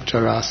except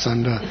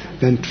Jarasandha,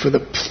 then for the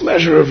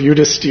pleasure of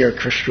Yudhisthira,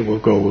 Krishna will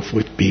go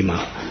with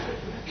Bhima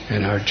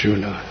and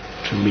Arjuna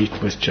to meet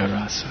with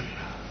Jarasandha.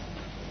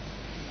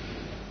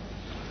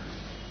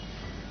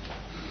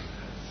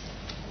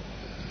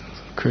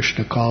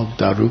 Krishna called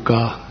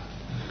Daruka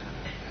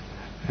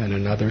and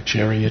another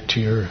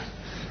charioteer,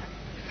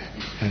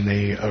 and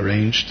they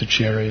arranged the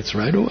chariots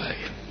right away.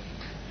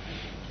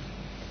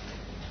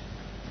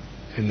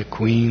 And the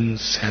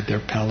queens had their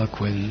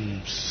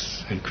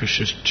palanquins, and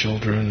Krishna's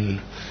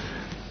children,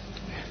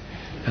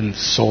 and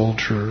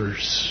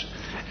soldiers,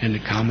 and the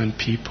common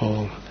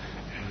people.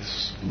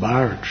 This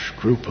large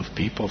group of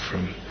people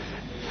from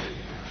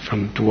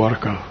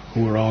Dwarka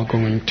who were all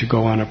going to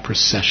go on a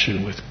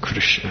procession with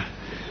Krishna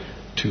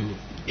to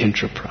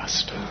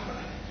Indraprastha.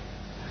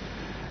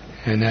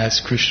 And as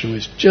Krishna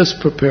was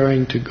just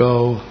preparing to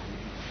go,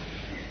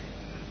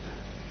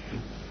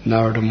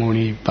 Narada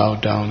Muni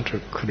bowed down to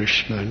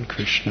Krishna, and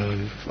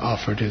Krishna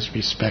offered his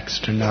respects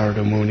to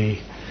Narada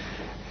Muni,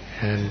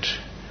 and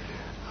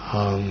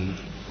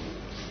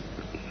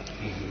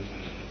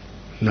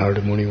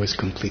Narada Muni was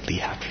completely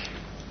happy.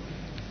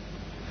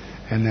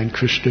 And then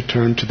Krishna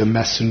turned to the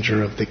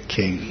messenger of the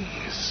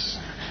kings,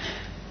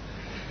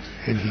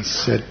 and he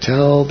said,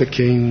 tell the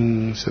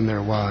kings and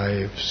their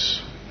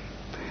wives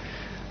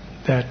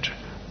that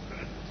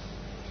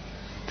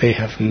they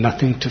have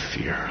nothing to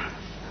fear.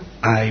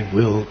 I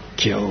will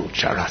kill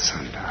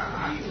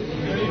Jarasandha.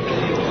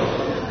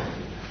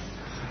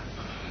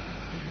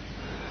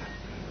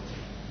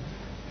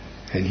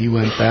 And he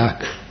went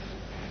back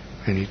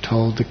and he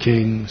told the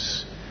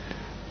kings,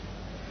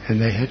 and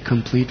they had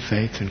complete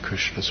faith in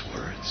Krishna's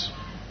words.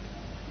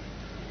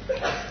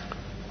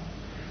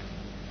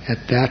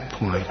 At that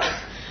point,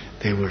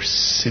 they were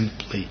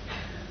simply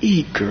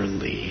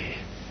eagerly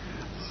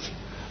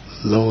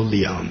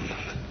lolyam.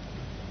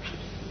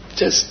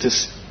 Just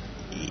this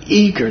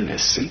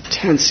eagerness,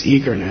 intense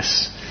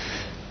eagerness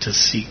to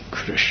see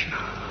Krishna.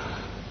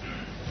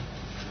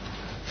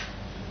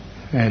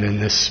 And in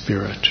this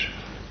spirit,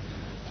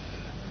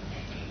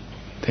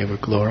 they were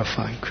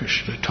glorifying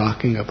Krishna,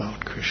 talking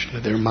about Krishna.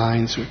 Their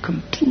minds were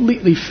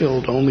completely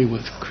filled only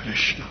with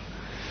Krishna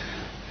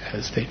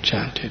as they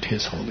chanted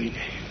his holy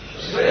names.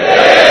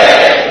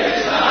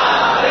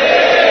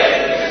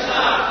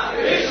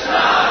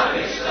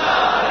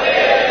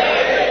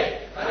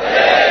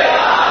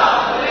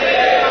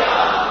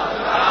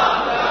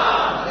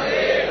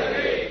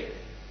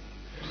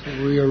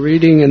 We are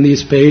reading in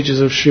these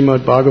pages of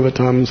Srimad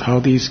Bhagavatam how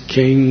these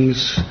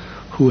kings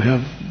who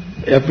have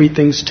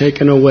everything's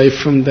taken away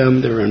from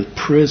them, they're in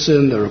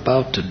prison, they're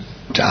about to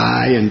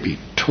die and be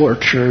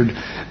tortured,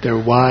 their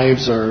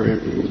wives are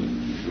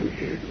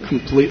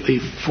completely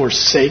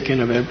forsaken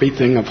of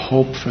everything of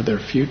hope for their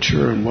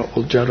future, and what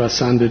will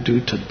Jarasandha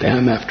do to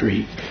them after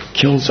he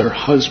kills their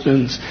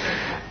husbands?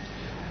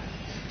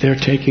 They're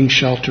taking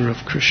shelter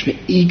of Krishna,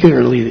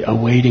 eagerly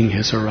awaiting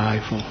his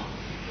arrival.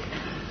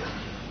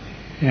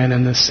 And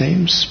in the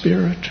same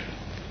spirit,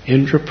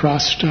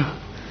 Indraprastha,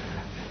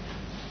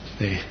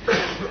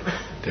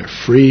 they're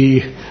free,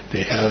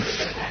 they have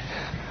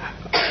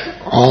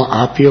all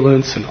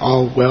opulence and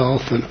all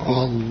wealth and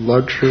all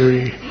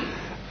luxury.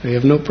 They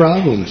have no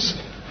problems.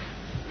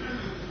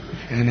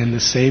 And in the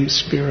same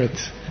spirit,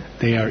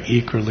 they are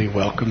eagerly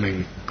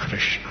welcoming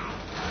Krishna.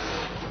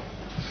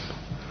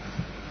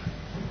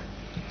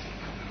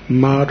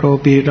 Maro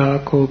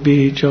birako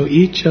bijo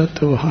icha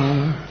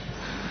tohar.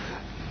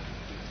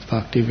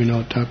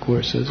 Bhaktivinoda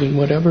Thakur says, in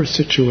whatever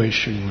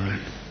situation we're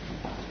in,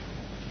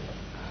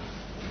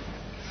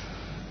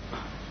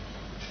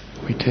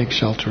 we take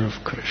shelter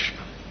of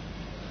Krishna.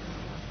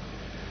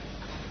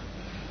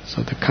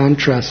 So the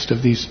contrast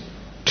of these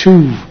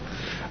two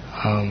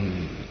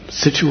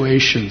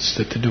situations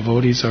that the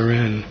devotees are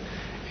in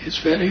is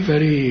very,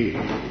 very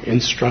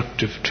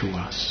instructive to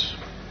us.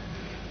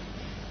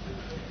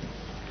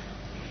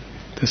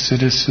 the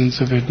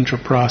citizens of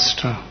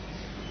Indraprastha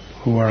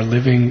who are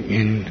living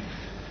in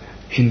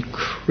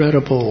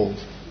incredible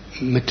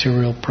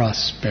material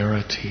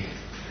prosperity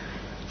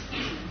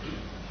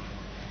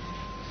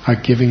are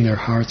giving their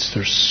hearts,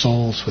 their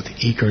souls with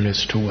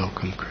eagerness to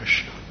welcome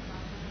Krishna.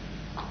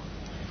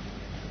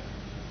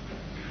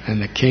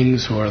 And the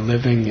kings who are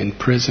living in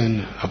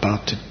prison,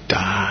 about to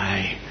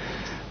die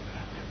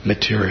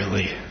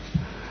materially,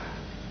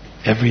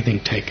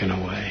 everything taken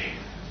away,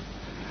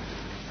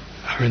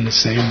 are in the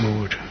same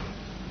mood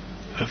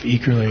of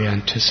eagerly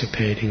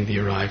anticipating the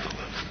arrival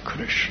of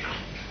Krishna.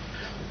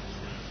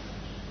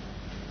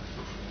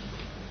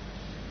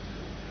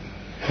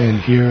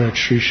 And here at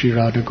Sri Sri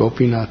Radha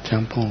Gopinath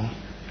Temple,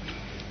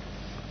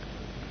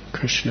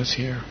 Krishna's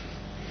here.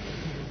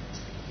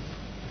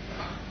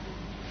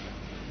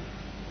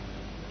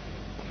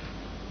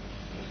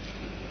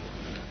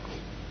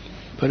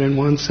 But in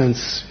one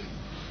sense,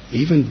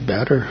 even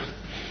better,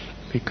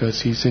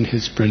 because he's in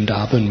his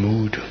Vrindavan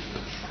mood.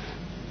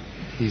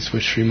 He's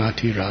with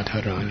Srimati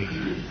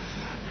Radharani,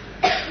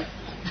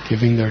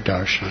 giving their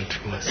darshan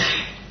to us,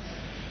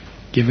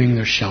 giving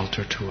their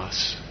shelter to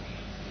us,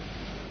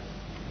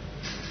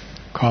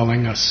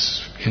 calling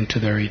us into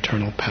their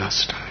eternal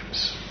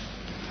pastimes,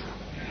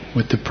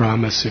 with the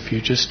promise, if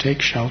you just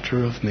take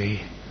shelter of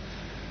me,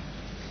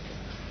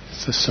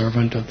 as the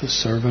servant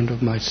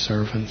of my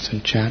servants,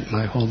 and chant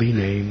my holy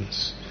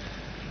names,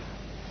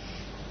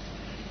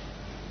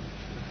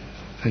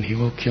 then he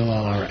will kill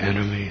all our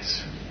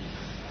enemies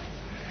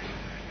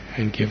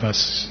and give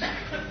us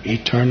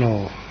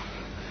eternal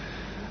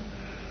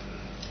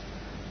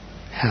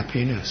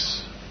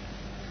happiness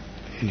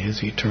in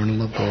his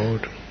eternal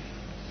abode.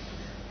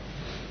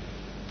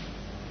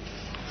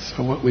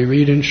 So what we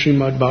read in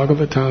Srimad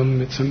Bhagavatam,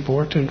 it's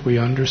important we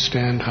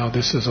understand how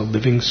this is a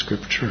living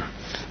scripture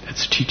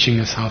that's teaching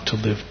us how to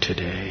live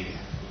today.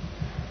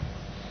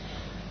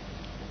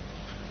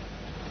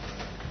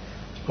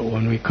 But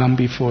when we come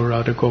before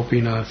Radha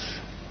Gopinath,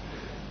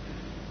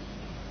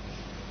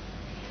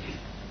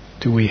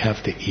 do we have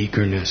the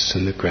eagerness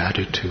and the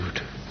gratitude?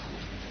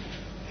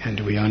 And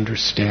do we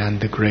understand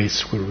the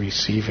grace we're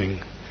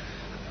receiving,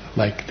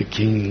 like the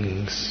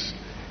kings,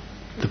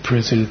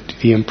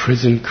 the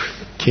imprisoned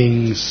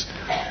kings,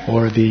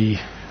 or the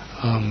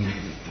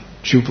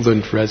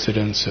jubilant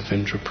residents of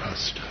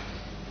Indraprastha?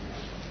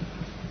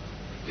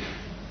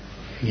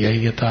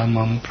 Yayata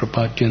mam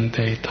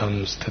prapadyante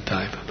tam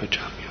stataiva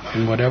bhajamya.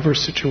 In whatever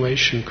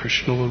situation,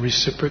 Krishna will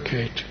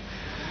reciprocate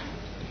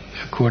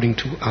according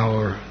to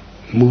our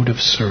mood of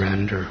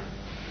surrender.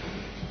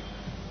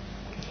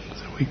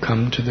 So we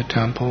come to the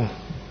temple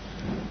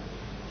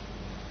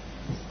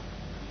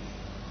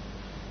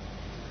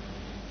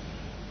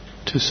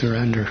to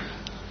surrender.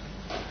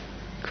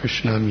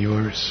 Krishna, I'm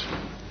yours.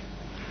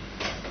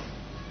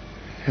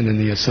 And in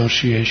the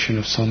association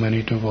of so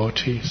many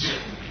devotees,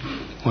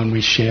 when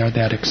we share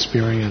that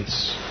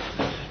experience,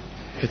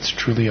 it's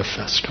truly a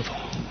festival.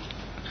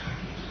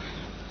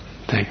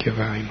 Thank you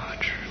very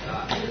much.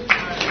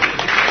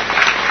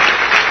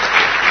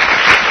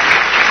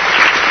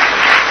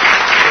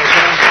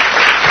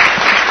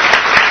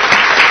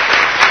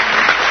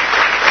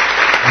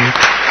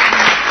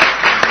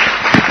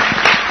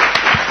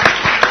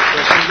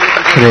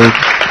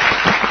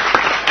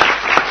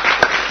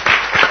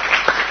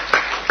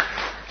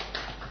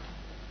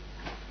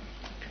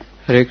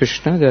 Hare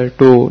Krishna. There are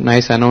two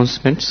nice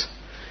announcements.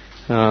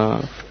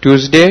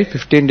 Tuesday,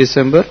 15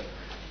 December,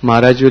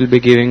 Maharaj will be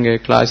giving a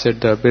class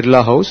at the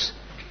Birla House.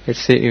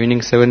 It's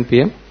evening 7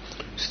 p.m.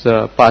 So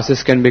the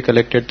passes can be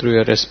collected through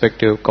your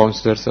respective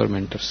counselors or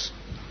mentors.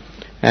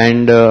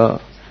 And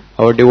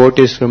our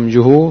devotees from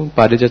Juhu,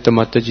 Parijata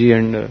Mataji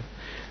and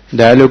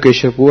Dayalu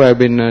Keshapu have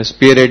been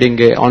spearheading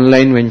an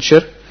online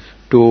venture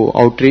to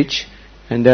outreach